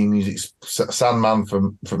theme music, Sandman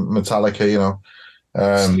from Metallica,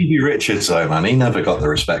 Stevie Richards, though, man, he never got the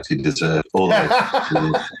respect he deserved.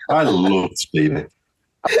 I loved Stevie.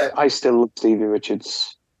 I still love Stevie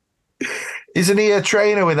Richards. Isn't he a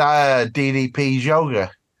trainer with DDP's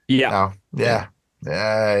yoga? Yeah. Yeah.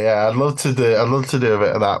 I'd love to do a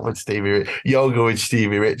bit of that with yoga with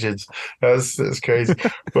Stevie Richards. That's crazy.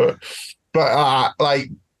 but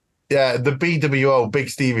the BWO, Big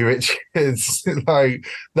Stevie Richards, like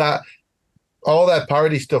that. All their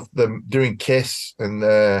parody stuff, them doing Kiss, and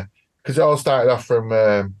because it all started off from,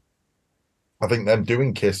 I think them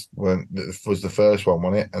doing Kiss was the first one,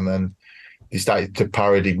 wasn't it? And then they started to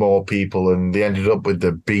parody more people, and they ended up with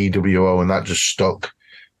the BWO, and that just stuck.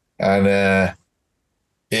 And I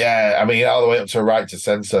mean, all the way up to Right to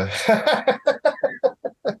Censor.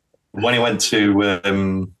 When he went to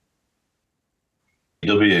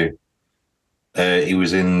ECW, he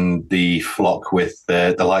was in the flock with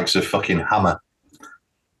the likes of fucking Hammer.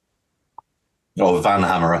 Or Van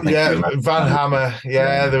Hammer, I think. Yeah, Van Hammer.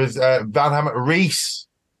 Yeah, there was Van Hammer. Reese,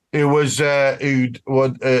 who was had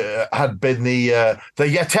been the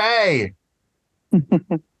Yeti.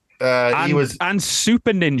 He was and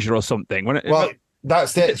Super Ninja or something.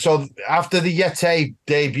 That's it. So after the Yeti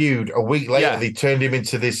debuted, a week later, they turned him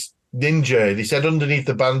into this ninja. He said underneath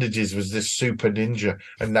the bandages was this super ninja,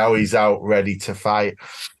 and now he's out ready to fight.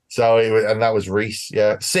 So and that was Reese.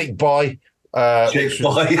 Yeah, Sick Boy. Sick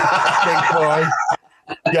Boy. Sick Boy.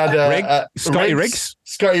 You had Scotty Riggs.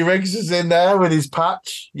 Scotty Riggs is in there with his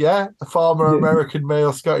patch. Yeah, a former American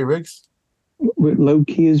male Scotty Riggs. With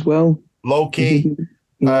Loki as well. Loki.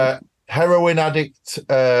 Heroin addict.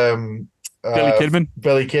 Billy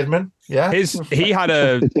Kidman. Yeah.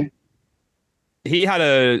 He had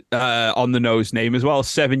a on the nose name as well.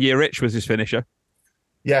 7 Year Itch was his finisher.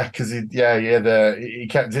 Yeah, because he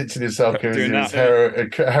kept ditching himself because he was a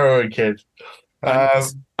heroin kid.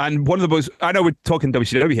 And one of the most, I know we're talking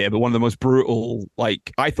WCW here, but one of the most brutal,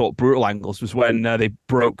 brutal angles was when they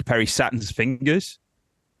broke Perry Saturn's fingers.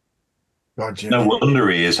 God, no wonder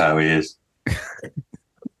he is how he is.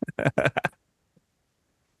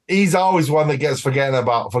 He's always one that gets forgotten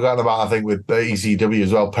about. I think with the ECW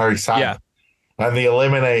as well. Perry Saturn. Yeah. And the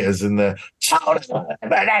Eliminators and the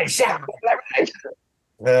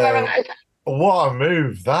what a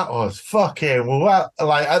move that was. Fucking well,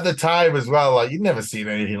 like at the time as well, like you'd never seen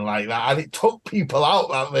anything like that. And it took people out,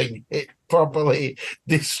 that thing. It properly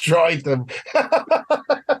destroyed them.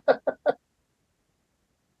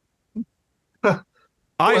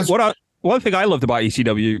 One thing I loved about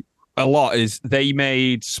ECW a lot is they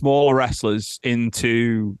made smaller wrestlers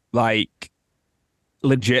into like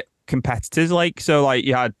legit competitors.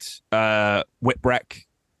 You had Whipwreck,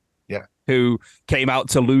 who came out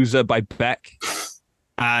to Loser by Beck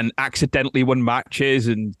and accidentally won matches,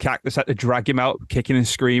 and Cactus had to drag him out kicking and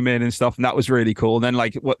screaming and stuff, and that was really cool. And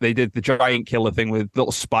then what they did, the Giant Killer thing with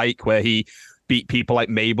Little Spike, where he beat people like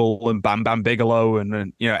Mabel and Bam Bam Bigelow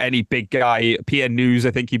and any big guy. PN News,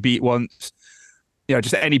 I think he beat once.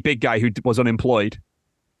 Just any big guy who was unemployed.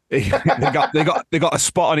 they got a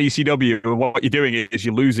spot on ECW, and what you're doing is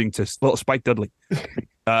you're losing to Little Spike Dudley,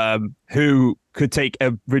 who could take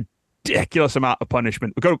a ridiculous amount of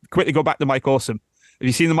punishment. We've got to quickly go back to Mike Awesome. Have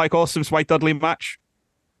you seen the Mike Awesome Spike Dudley match?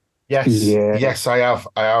 Yes, yes, I have.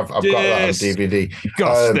 I've got that on DVD.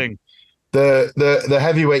 Disgusting. The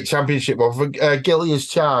heavyweight championship one. Gilly is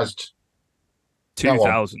charged That one.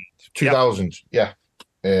 2000. 2000. Yeah.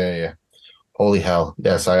 Yeah. Holy hell.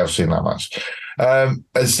 Yes, I have seen that match.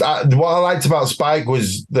 What I liked about Spike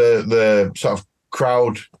was the sort of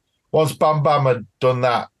crowd. Once Bam Bam had done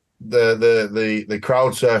that, the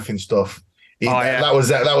crowd surfing stuff. That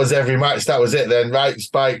was every match. That was it. Then right,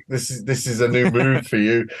 Spike. This is a new move for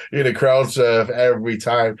you. You're gonna crowd surf every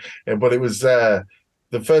time. But it was the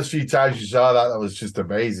first few times you saw that was just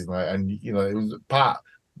amazing. Like, and it was part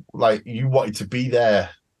like you wanted to be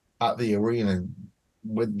there at the arena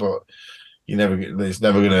but it's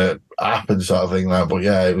never gonna happen, sort of thing. But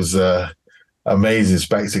yeah, it was amazing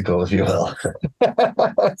spectacle, if you will.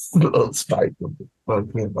 Little Spike. But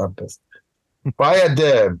I had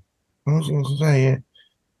what was I going to say? Yeah.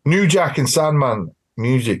 New Jack and Sandman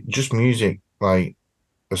music, just music, like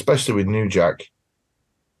especially with New Jack.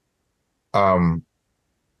 Them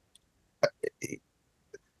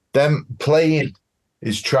playing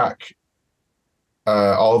his track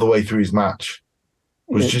all the way through his match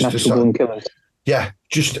was just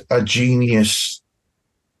just a genius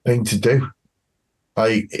thing to do.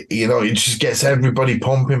 Like, it just gets everybody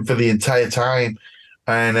pumping for the entire time,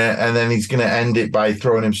 and then he's going to end it by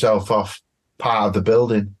throwing himself off part of the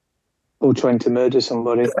building or trying to murder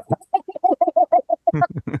somebody.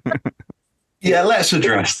 Yeah, let's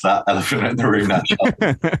address that elephant in the room now.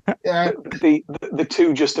 Yeah, the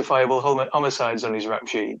two justifiable homicides on his rap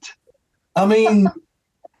sheet. I mean,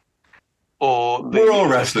 we're all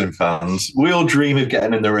wrestling fans. We all dream of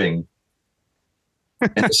getting in the ring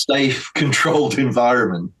in a safe, controlled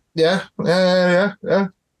environment. Yeah.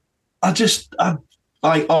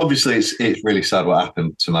 Obviously, it's really sad what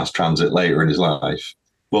happened to Mass Transit later in his life,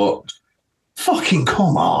 but fucking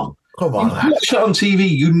come on. You watch it on TV,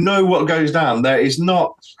 you know what goes down. There is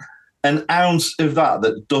not an ounce of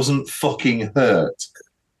that doesn't fucking hurt.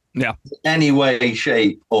 Yeah. In any way,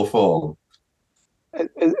 shape, or form.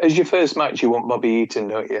 As your first match, you want Bobby Eaton,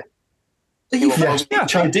 don't you? Your first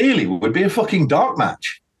match, ideally, would be a fucking dark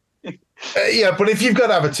match. Yeah, but if you've got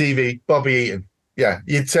to have a TV, Bobby Eaton,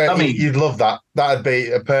 you'd love that. That'd be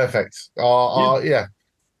perfect. Or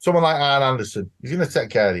someone like Arn Anderson. He's going to take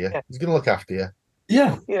care of you. Yeah. He's going to look after you.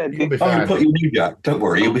 Yeah. You'll be fine. I'm going to put you in New Jack. Don't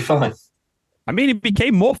worry, you'll be fine. I mean, he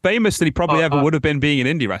became more famous than he probably ever would have been being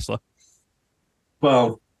an indie wrestler.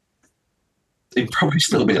 Well, he'd probably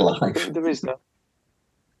still be alive. There is no.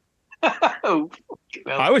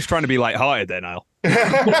 I was trying to be lighthearted there, Niall. But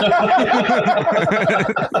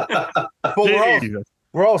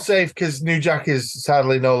we're all safe because New Jack is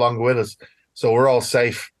sadly no longer with us. So we're all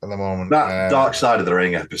safe at the moment. That Dark Side of the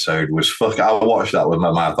Ring episode was fucking. I watched that with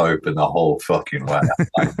my mouth open the whole fucking way.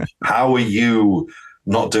 Like, how are you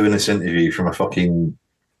not doing this interview from a fucking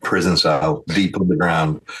prison cell deep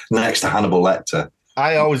underground next to Hannibal Lecter?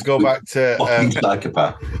 I always go back to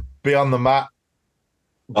psychopath. Beyond the Mat.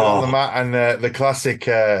 Beyond the Mat and the classic.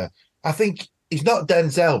 I think he's not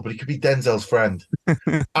Denzel, but he could be Denzel's friend.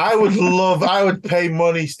 I would pay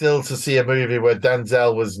money still to see a movie where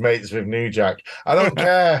Denzel was mates with New Jack. I don't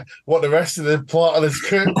care what the rest of the plot of the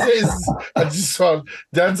script is. I just want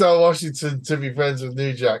Denzel Washington to be friends with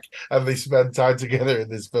New Jack and they spend time together in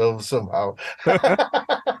this film somehow.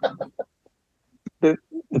 The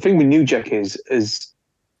thing with New Jack is, as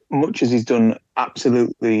much as he's done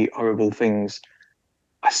absolutely horrible things,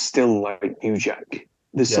 I still like New Jack.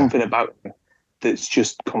 There's something about him that's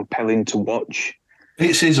just compelling to watch.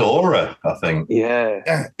 It's his aura, I think.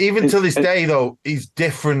 Yeah. Even to this day, though, he's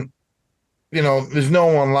different. There's no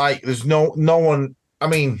one. I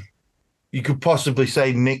mean, you could possibly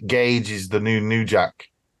say Nick Gage is the new Jack,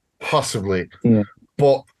 possibly. Yeah.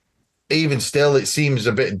 But even still, it seems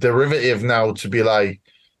a bit derivative now to be like,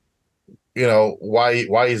 why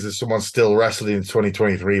is there someone still wrestling in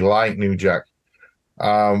 2023 like New Jack?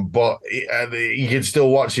 But you can still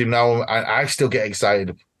watch him now, and I still get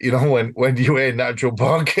excited. When you hear Natural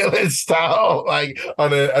Born Killers start like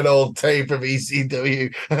on an old tape of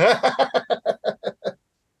ECW.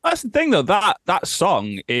 That's the thing, though. That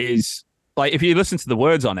song is like, if you listen to the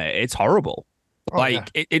words on it, it's horrible. But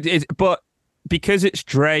because it's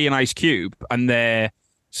Dre and Ice Cube, and they're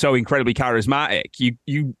so incredibly charismatic,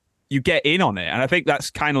 you get in on it, and I think that's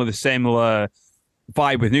kind of the similar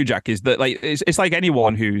vibe with New Jack. Is that like it's like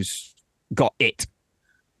anyone who's got it.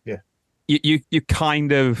 You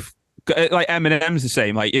kind of like Eminem's the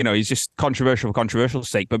same. Like, he's just controversial for controversial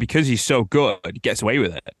sake, but because he's so good, he gets away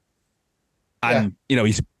with it. And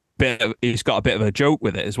he's got a bit of a joke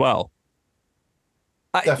with it as well.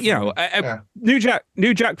 New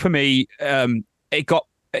Jack for me,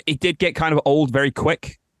 it did get kind of old very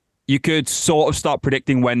quick. You could sort of start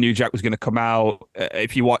predicting when New Jack was going to come out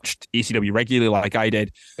if you watched ECW regularly, like I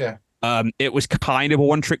did. Yeah. It was kind of a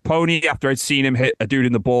one-trick pony after I'd seen him hit a dude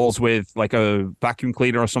in the balls with like a vacuum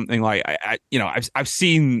cleaner or something. Like I've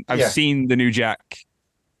seen the New Jack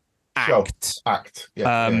act.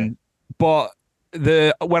 Yeah. But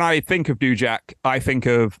when I think of New Jack, I think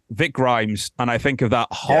of Vic Grimes, and I think of that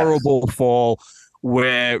horrible fall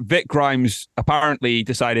where Vic Grimes apparently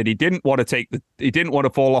decided he didn't want to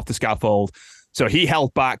fall off the scaffold. So he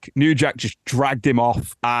held back. New Jack just dragged him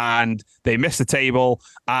off, and they missed the table.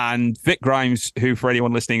 And Vic Grimes, who for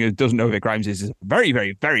anyone listening who doesn't know who Vic Grimes is a very,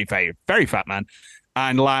 very, very, very, very fat man,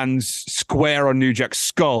 and lands square on New Jack's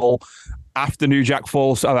skull after New Jack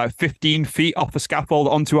falls about 15 feet off the scaffold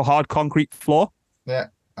onto a hard concrete floor. Yeah,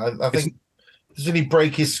 I think didn't he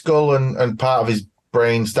break his skull and part of his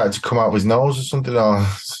brain started to come out of his nose or something?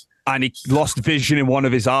 And he lost vision in one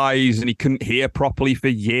of his eyes, and he couldn't hear properly for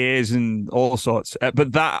years, and all sorts.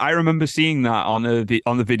 But that I remember seeing that on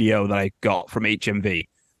the video that I got from HMV,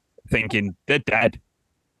 thinking they're dead.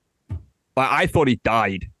 Like, I thought he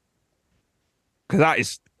died, because that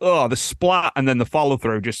is the splat and then the follow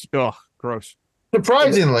through, just gross.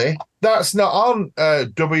 Surprisingly, that's not on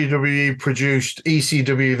WWE produced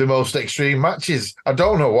ECW The Most Extreme Matches. I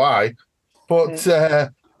don't know why, but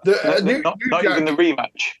not even the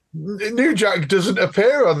rematch. New Jack doesn't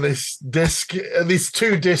appear on this disc, this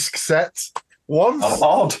 2-disc set once.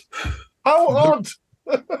 How odd!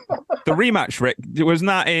 The rematch, Rick, wasn't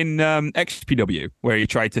that in XPW where he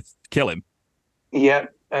tried to kill him? Yeah,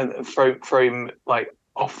 and throw him like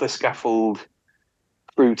off the scaffold,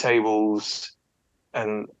 through tables,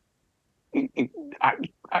 and he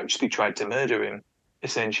actually tried to murder him,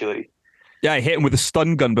 essentially. Yeah, he hit him with a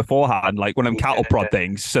stun gun beforehand, like one of them cattle prod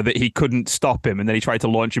things, so that he couldn't stop him, and then he tried to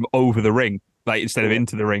launch him over the ring, like instead of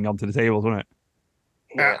into the ring, onto the tables, wasn't it?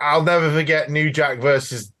 Yeah. I'll never forget New Jack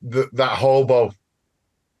versus that hobo.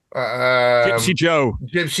 Gypsy Joe.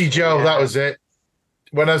 That was it.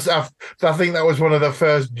 When I think that was one of the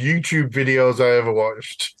first YouTube videos I ever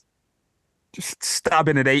watched. Just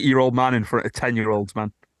stabbing an 8-year-old man in front of 10-year-olds,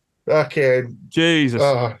 man. Okay. Jesus.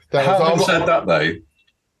 Having said that, though,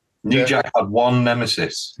 New Jack had one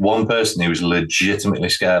nemesis, one person he was legitimately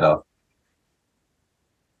scared of.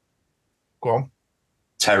 Go on.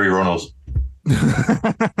 Terry Runnels.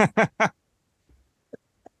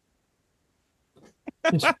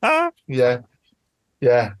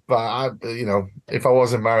 Yeah, but if I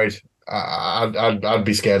wasn't married, I'd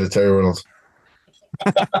be scared of Terry Runnels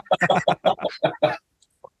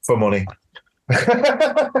for money.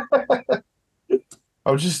 I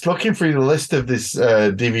was just looking through the list of this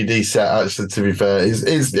DVD set. Actually, to be fair,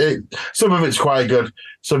 some of it's quite good,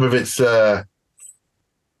 some of it's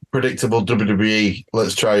predictable WWE.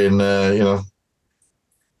 Let's try and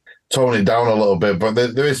tone it down a little bit, but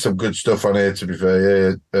there is some good stuff on here. To be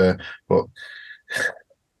fair, but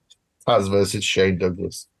Taz versus Shane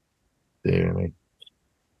Douglas. Dear me.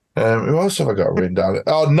 Who else have I got written down?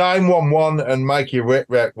 911 and Mikey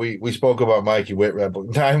Whitwreck. We spoke about Mikey Whitwreck, but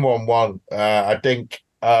 911, I think,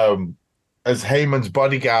 as Heyman's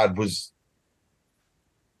bodyguard was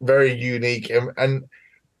very unique, and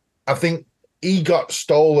I think he got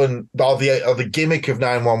stolen, or the gimmick of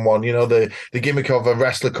 911. The gimmick of a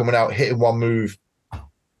wrestler coming out, hitting one move,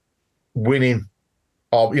 winning,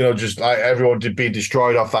 or just like everyone did be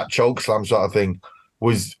destroyed off that choke slam sort of thing.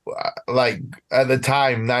 Was like at the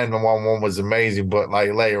time 911 was amazing, but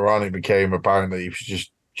like later on it became apparent that he was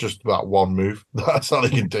just that one move. That's all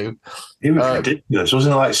he could do. He was ridiculous,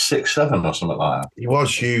 wasn't it? Like 6'7" or something like that. He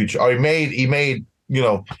was huge. He made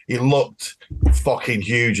he looked fucking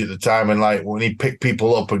huge at the time, and like when he picked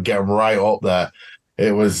people up and get them right up there,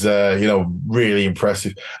 it was really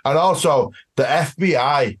impressive. And also the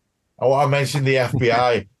FBI. I want to mention the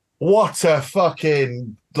FBI. What a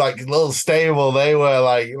fucking little stable they were.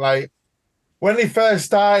 Like when they first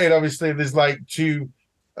started, obviously there's like two.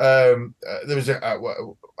 There was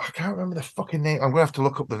I can't remember the fucking name. I'm gonna have to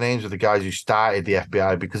look up the names of the guys who started the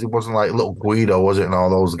FBI, because it wasn't like Little Guido, was it, and all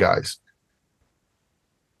those guys.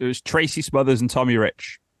 It was Tracy Smothers and Tommy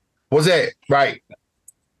Rich. Was it? Right.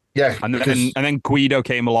 Yeah. And then Guido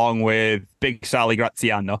came along with Big Sally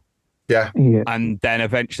Graziano. Yeah. And then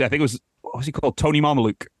eventually, I think it was, what was he called? Tony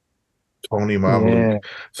Marmaluke. Tony Marmaluke. Yeah.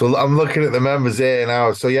 So I'm looking at the members here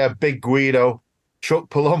now. So yeah, Big Guido, Chuck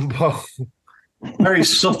Palumbo. Very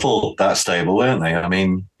subtle, that stable, weren't they? I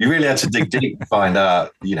mean, you really had to dig deep to find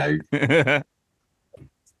out,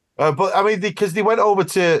 But I mean, because they went over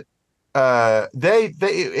to,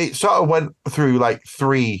 it sort of went through like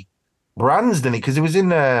 3 brands, didn't it? Because it was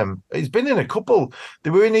in, it's been in a couple. They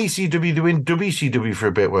were in ECW, they were in WCW for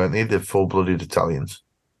a bit, weren't they? The full-blooded Italians.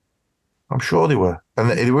 I'm sure they were. And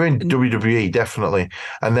they were in WWE, definitely.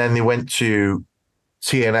 And then they went to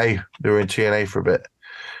TNA. They were in TNA for a bit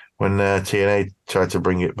when TNA tried to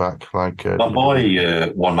bring it back. Like My boy,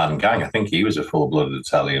 One Man Gang, I think he was a full-blooded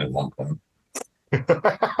Italian at one point.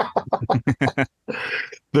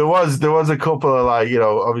 There was a couple of, like,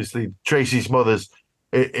 obviously Tracy Smothers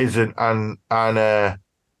isn't an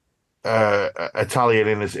Italian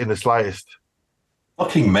in the slightest.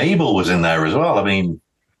 Fucking Mabel was in there as well. I mean,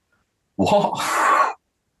 what?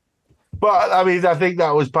 But I mean, I think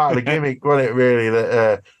that was part of the gimmick, wasn't it? Really,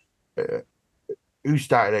 that who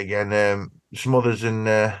started it again? Smothers and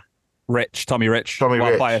Tommy Rich,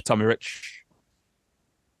 Rich. Tommy Rich.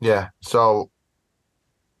 Yeah. So,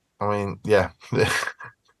 I mean, yeah.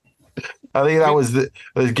 I think that was the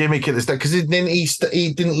gimmick at the start, because didn't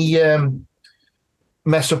he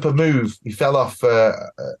mess up a move? He fell off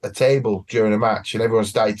a table during a match, and everyone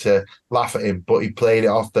started to laugh at him. But he played it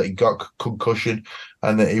off that he got concussion,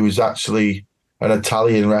 and that he was actually an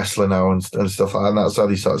Italian wrestler now and stuff like that. And that's how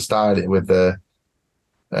he sort of started it with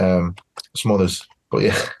Smothers. But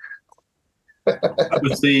yeah, That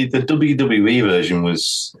was the WWE version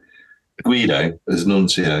was Guido as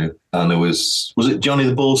Nuncio, and it was it Johnny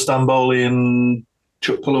the Bull Stamboli and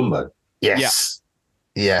Chuck Palumbo? yes,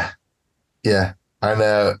 yeah.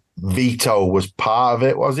 And Vito was part of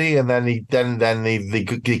it, was he? And then he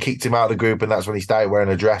kicked him out of the group, and that's when he started wearing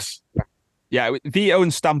a dress. Yeah, Vito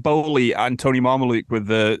and Stamboli and Tony Marmaluke were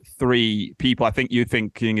the three people. I think you're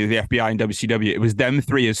thinking of the FBI and WCW. It was them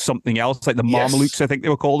three as something else, like the Marmalukes, I think they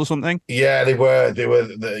were called, or something. Yeah, they were.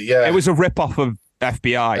 Yeah. It was a rip-off of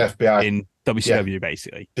FBI in WCW,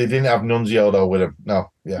 basically. They didn't have Nunzio though with him.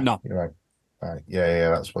 No, No. You're right. Right. Yeah,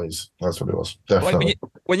 that's what it was. Definitely. Like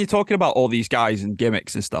when you're talking about all these guys and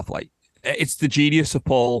gimmicks and stuff, like, it's the genius of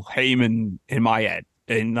Paul Heyman in my head,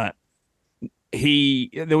 in that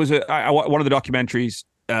there was one of the documentaries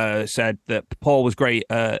said that Paul was great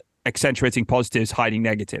at accentuating positives, hiding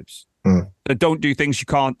negatives. Don't do things you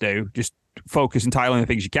can't do. Just focus entirely on the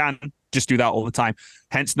things you can. Just do that all the time.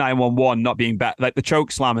 Hence 911 not being bad, like the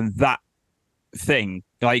choke slam and that thing,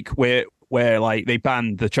 like where like they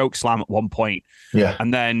banned the choke slam at one point. Yeah.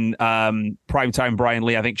 And then primetime Brian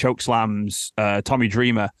Lee, I think, choke slams Tommy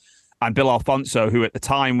Dreamer, and Bill Alfonso, who at the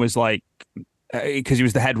time was like, because he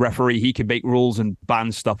was the head referee, he could make rules and ban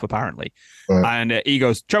stuff apparently. Right. And he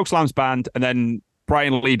goes, choke slam's banned, and then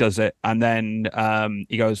Brian Lee does it, and then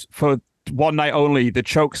he goes, for one night only, the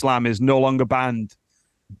choke slam is no longer banned.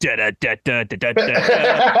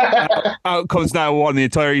 Out comes now one, the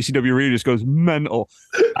entire ECW arena just goes mental.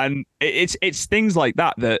 And it's things like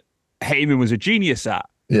that Heyman was a genius at.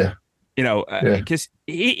 Yeah. Because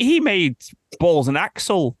he made Balls and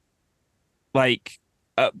Axel like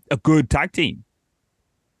a good tag team.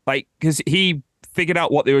 Like, because he figured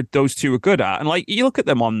out what those two were good at. And like, you look at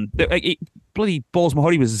them on bloody Balls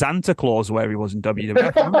Mahoney was Santa Claus where he was in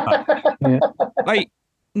WWF. Yeah. Like,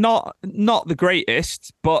 not the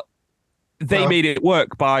greatest, but they made it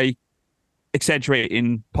work by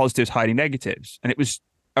accentuating positives, hiding negatives, and it was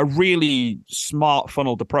a really smart,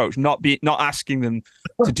 funneled approach. Not asking them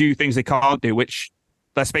to do things they can't do, which,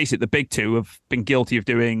 let's face it, the big two have been guilty of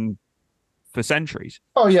doing for centuries.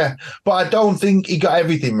 Oh yeah, but I don't think he got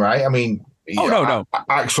everything right. I mean, no.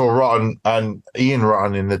 Axel Rotten and Ian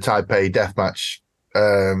Rotten in the Taipei deathmatch,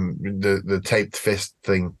 the taped fist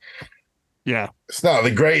thing. Yeah, it's not the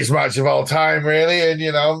greatest match of all time, really, and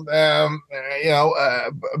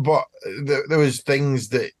but there was things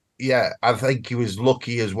that, I think he was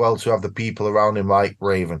lucky as well to have the people around him like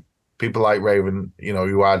Raven,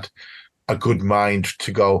 who had a good mind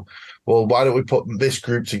to go, well, why don't we put this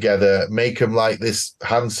group together, make them like this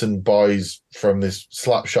Hanson boys from this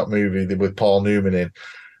Slapshot movie with Paul Newman in.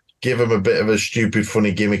 Give them a bit of a stupid,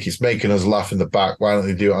 funny gimmick. It's making us laugh in the back. Why don't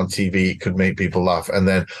they do it on TV? It could make people laugh. And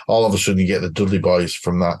then all of a sudden you get the Dudley Boys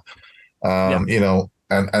from that, and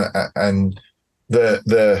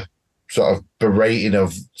the sort of berating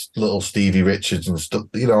of little Stevie Richards and stuff,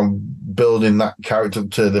 building that character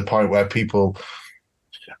to the point where people...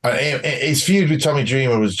 His feud with Tommy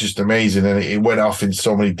Dreamer was just amazing, and it went off in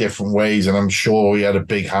so many different ways, and I'm sure he had a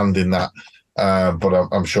big hand in that. But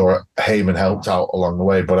I'm sure Heyman helped out along the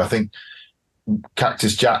way. But I think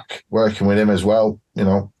Cactus Jack working with him as well,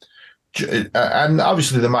 and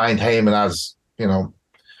obviously the mind Heyman has,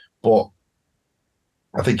 but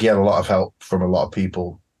I think he had a lot of help from a lot of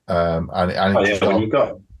people. You've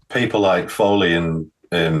got people like Foley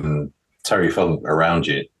and Terry Funk around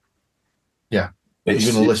you. Yeah, you're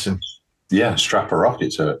going to listen. Yeah, strap a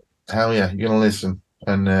rocket to it. Hell yeah, you're going to listen.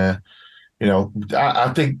 And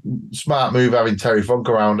I think smart move having Terry Funk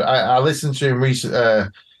around. I listened to him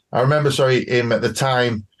I remember, him at the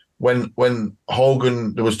time when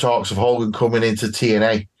Hogan, there was talks of Hogan coming into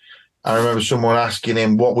TNA. I remember someone asking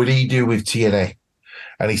him, what would he do with TNA?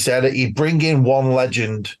 And he said that he'd bring in one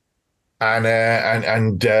legend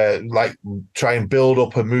and like try and build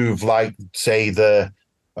up a move like, say,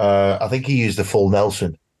 I think he used the full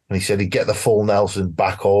Nelson. And he said he'd get the full Nelson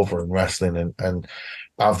back over in wrestling and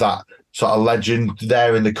have that sort of legend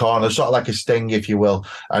there in the corner, sort of like a Sting, if you will.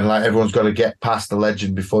 And like everyone's got to get past the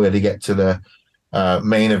legend before they get to the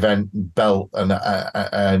main event belt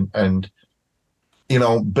and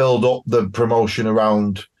build up the promotion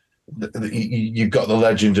around. You've got the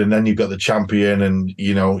legend, and then you've got the champion, and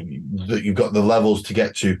you've got the levels to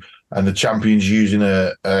get to, and the champion's using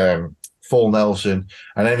a full Nelson,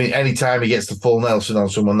 and any time he gets the full Nelson on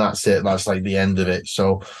someone, that's it. That's like the end of it.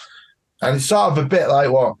 So, and it's sort of a bit like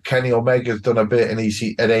what Kenny Omega's done a bit in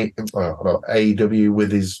AEW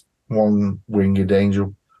with his one-winged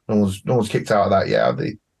angel. No one's kicked out of that yet, have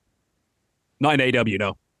they? Not in AEW,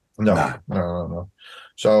 no. No.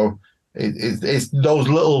 So it's those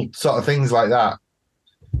little sort of things like that,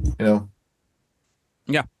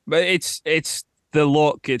 Yeah, but it's the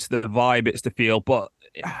look, it's the vibe, it's the feel. But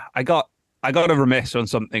I got a remiss on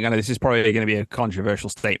something. I know this is probably going to be a controversial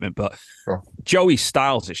statement, but sure. Joey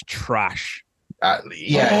Styles is trash.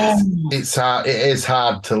 It's hard. It is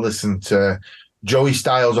hard to listen to Joey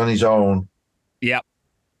Styles on his own. Yep.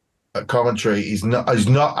 Commentary is not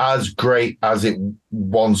as great as it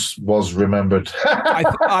once was remembered.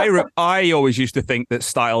 I always used to think that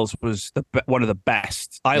Styles was one of the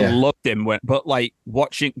best. I loved him, but like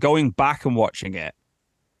going back and watching it,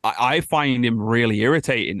 I find him really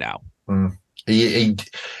irritating now. He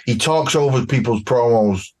talks over people's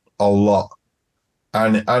promos a lot,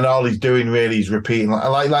 and all he's doing really is repeating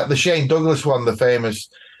like the Shane Douglas one, the famous.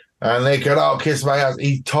 And they could kiss my ass.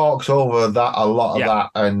 He talks over that a lot of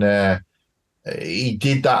that, and he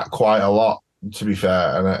did that quite a lot, to be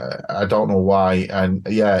fair. And I don't know why. And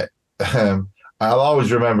I'll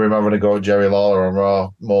always remember him having to go at Jerry Lawler on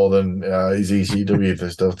Raw more than his ECW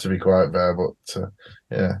for stuff, to be quite fair. But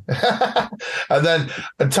and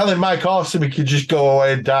telling Mike Awesome he could just go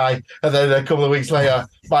away and die, and then a couple of weeks later,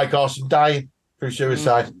 Mike Awesome dying through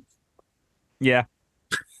suicide. Yeah.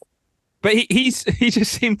 But he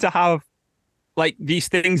just seemed to have like these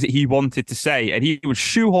things that he wanted to say, and he would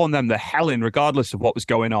shoehorn them the hell in, regardless of what was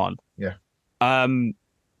going on. Yeah. I don't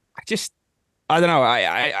know.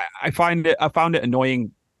 I found it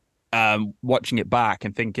annoying watching it back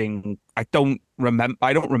and thinking I don't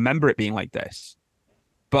remember it being like this.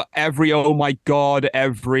 But every oh my god,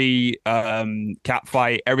 every cat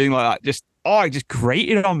fight, everything like that, it just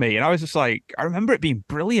grated on me, and I was just like, I remember it being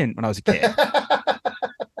brilliant when I was a kid.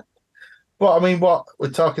 Well, I mean,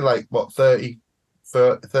 we're talking like 30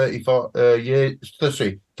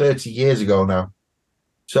 years ago now.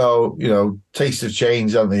 So, tastes have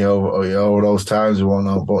changed, haven't they, over those times and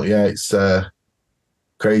whatnot. But yeah, it's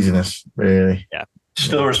craziness, really. Yeah.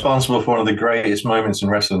 Still responsible for one of the greatest moments in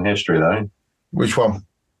wrestling history, though. Which one?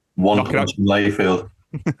 One punch from Layfield.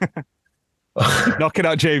 Knocking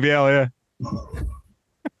out JBL,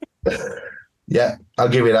 yeah. Yeah, I'll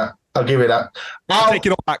give you that. I take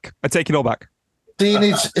it all back.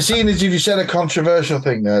 Seeing as you said a controversial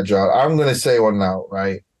thing there, John, I'm going to say one now,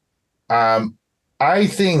 right? I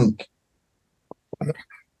think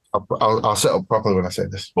I'll set up properly when I say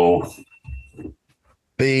this. Oh.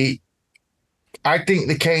 I think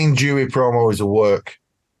the Kane Dewey promo is a work,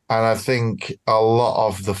 and I think a lot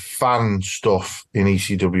of the fan stuff in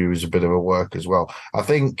ECW is a bit of a work as well. I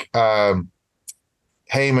think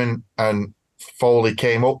Heyman and Foley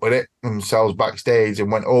came up with it themselves backstage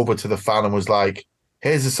and went over to the fan and was like,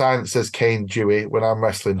 here's a sign that says Kane Dewey. When I'm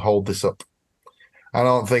wrestling, hold this up. I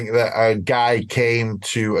don't think that a guy came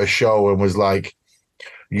to a show and was like,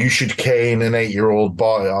 you should cane an 8-year-old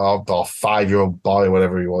boy or 5-year-old boy,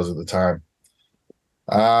 whatever he was at the time.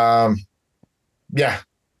 Yeah.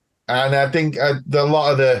 And I think a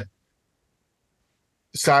lot of the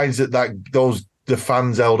signs that the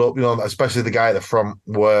fans held up, especially the guy at the front,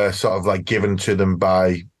 were sort of like given to them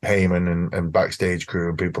by Heyman and backstage crew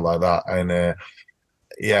and people like that. And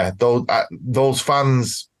those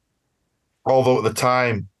fans, although at the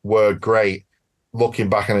time were great, looking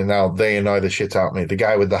back on it now, they annoy the shit out of me. The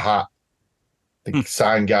guy with the hat, the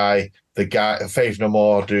sign guy, the guy, Faith No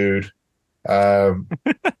More dude, they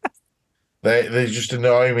just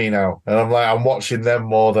annoy me now. And I'm watching them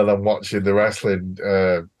more than I'm watching the wrestling.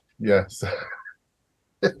 Yes.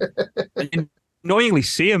 You annoyingly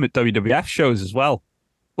see them at WWF shows as well.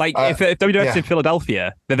 Like if WWF's in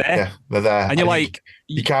Philadelphia, they're there. Yeah, they're there. And you're like,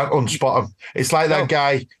 you can't unspot them. It's like that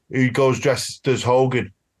guy who goes dressed as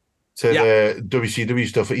Hogan to the WCW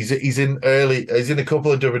stuff. He's in a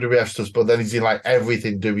couple of WWF stuff, but then he's in like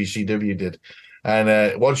everything WCW did.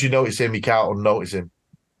 And once you notice him, you can't unnotice him.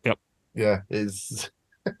 Yep. Yeah, it's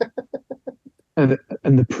And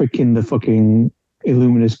the prick in the fucking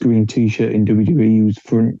Illuminous green T-shirt in WWE was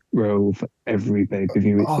front row for every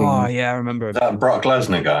pay-per-view. Oh yeah, I remember. That Brock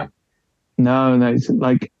Lesnar guy. No, it's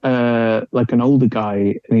like an older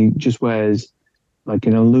guy, and he just wears like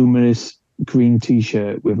an Illuminous green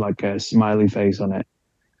T-shirt with like a smiley face on it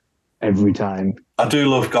every time. I do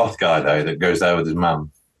love goth guy though that goes there with his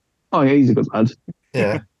mum. Oh yeah, he's a good lad.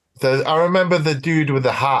 yeah. I remember the dude with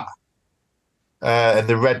the hat and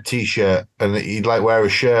the red T-shirt, and he'd like wear a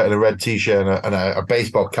shirt and a red T-shirt and a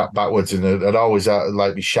baseball cap backwards, and I'd always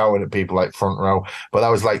like be shouting at people like front row. But that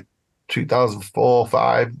was like 2004,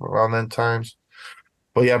 5 around then times.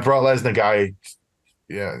 But yeah, Brock Lesnar guy,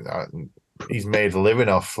 yeah, he's made a living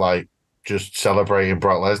off like just celebrating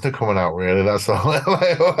Brock Lesnar coming out. Really, that's all. Like,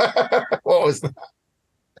 what was that?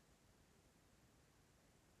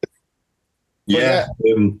 Yeah,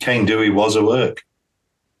 Kane Dewey was a work.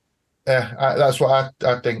 Yeah, that's what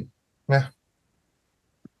I think. Yeah,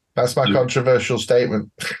 that's my controversial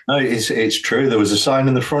statement. No, it's true. There was a sign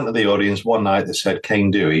in the front of the audience one night that said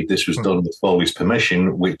Kane Dewey. This was done with Foley's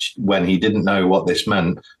permission, which when he didn't know what this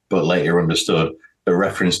meant, but later understood, a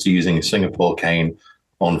reference to using a Singapore cane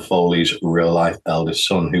on Foley's real-life eldest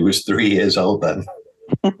son, who was 3 years old then.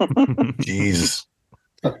 Jesus.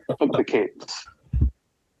 Fuck the kids.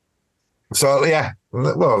 So yeah,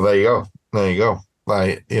 well, there you go. There you go.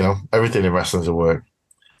 Like, you know, everything in wrestling's a work.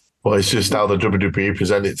 Well, it's just how the WWE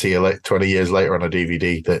present it to you like 20 years later on a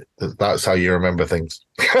DVD that's how you remember things.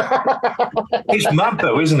 It's mad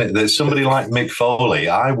though, isn't it? That somebody like Mick Foley,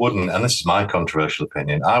 I wouldn't, and this is my controversial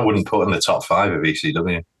opinion, I wouldn't put in the top 5 of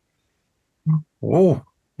ECW. Oh,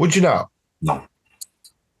 would you not? No.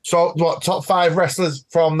 So what, top 5 wrestlers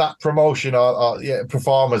from that promotion or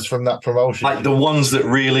performers from that promotion? Like the ones that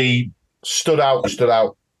really stood out.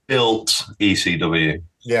 Built ECW.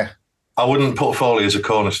 Yeah. I wouldn't put Foley as a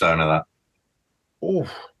cornerstone of that.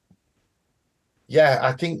 Oh, yeah,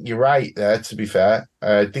 I think you're right there, to be fair.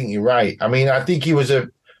 I think you're right. I mean, I think he was a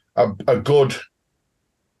good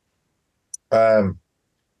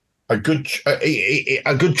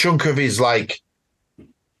chunk of his like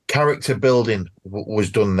character building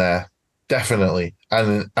was done there, definitely.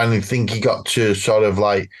 And I think he got to sort of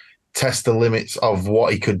like test the limits of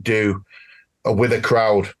what he could do with a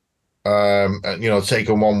crowd. You know, take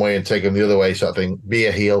him one way and take him the other way, sort of thing. Be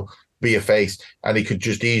a heel, be a face, and he could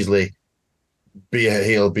just easily be a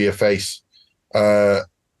heel, be a face, and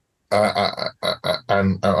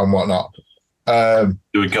whatnot.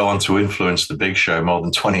 He would go on to influence the Big Show more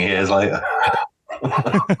than 20 years later.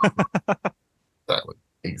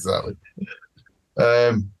 Exactly.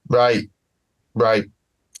 Right.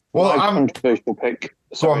 Well, My controversial pick.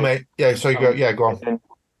 Go on, mate. Yeah, so you go. Yeah, go on.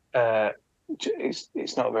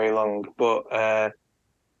 It's not very long, but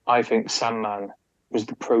I think Sandman was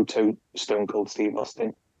the proto Stone Cold Steve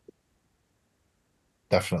Austin.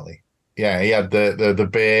 Definitely. Yeah, he had the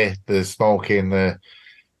beer, the smoking, the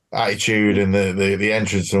attitude, and the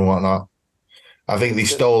entrance and whatnot. I think they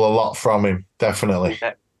stole a lot from him. Definitely.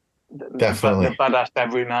 Definitely. The badass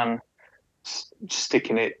everyman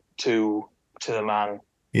sticking it to the man.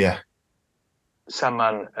 Yeah.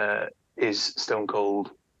 Sandman is Stone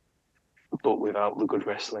Cold, but without the good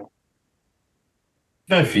wrestling.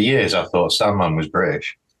 No, for years I thought Sandman was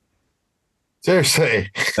British. Seriously?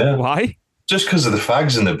 Yeah. Why? Just because of the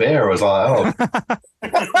fags and the beer, I was like,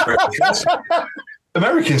 oh.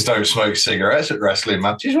 Americans don't smoke cigarettes at wrestling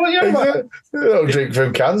matches. What are you on about? They don't drink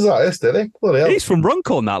from cans like this, do they? Bloody hell. He's from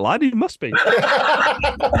Runcorn, that lad. He must be.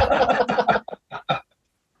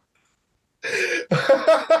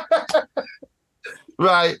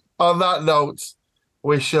 Right. On that note,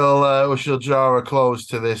 we shall draw a close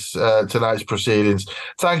to this tonight's proceedings.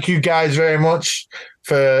 Thank you guys very much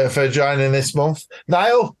for joining this month.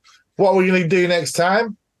 Niall, what are we going to do next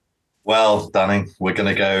time? Well, Danny, we're going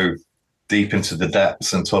to go deep into the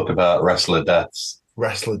depths and talk about wrestler deaths.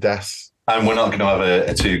 Wrestler deaths. And we're not going to have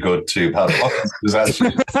a too good, too bad because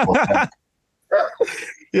actually.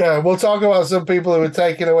 Yeah, we'll talk about some people who were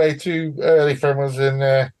taken away too early from us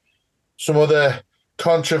and some other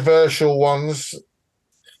controversial ones.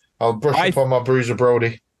 I'll brush up on my Bruiser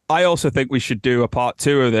Brody. I also think we should do a part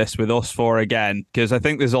 2 of this with us 4 again, because I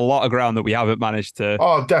think there's a lot of ground that we haven't managed to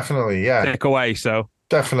definitely, take away. So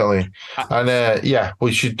definitely. And yeah,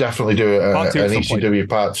 we should definitely do an ECW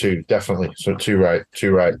part 2, definitely. So two right.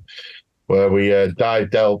 Where we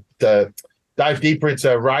dive deeper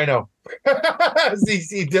into Rhino as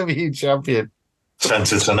ECW champion.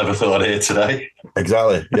 Sentence I never thought I'd hear today.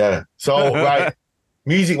 Exactly. Yeah. So right,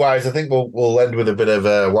 music wise, I think we'll end with a bit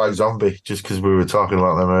of White Zombie, just because we were talking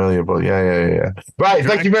about them earlier. But yeah. Right.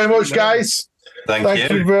 Thank you very much, guys.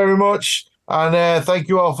 Thank you very much, and thank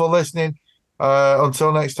you all for listening.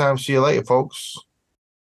 Until next time, see you later, folks.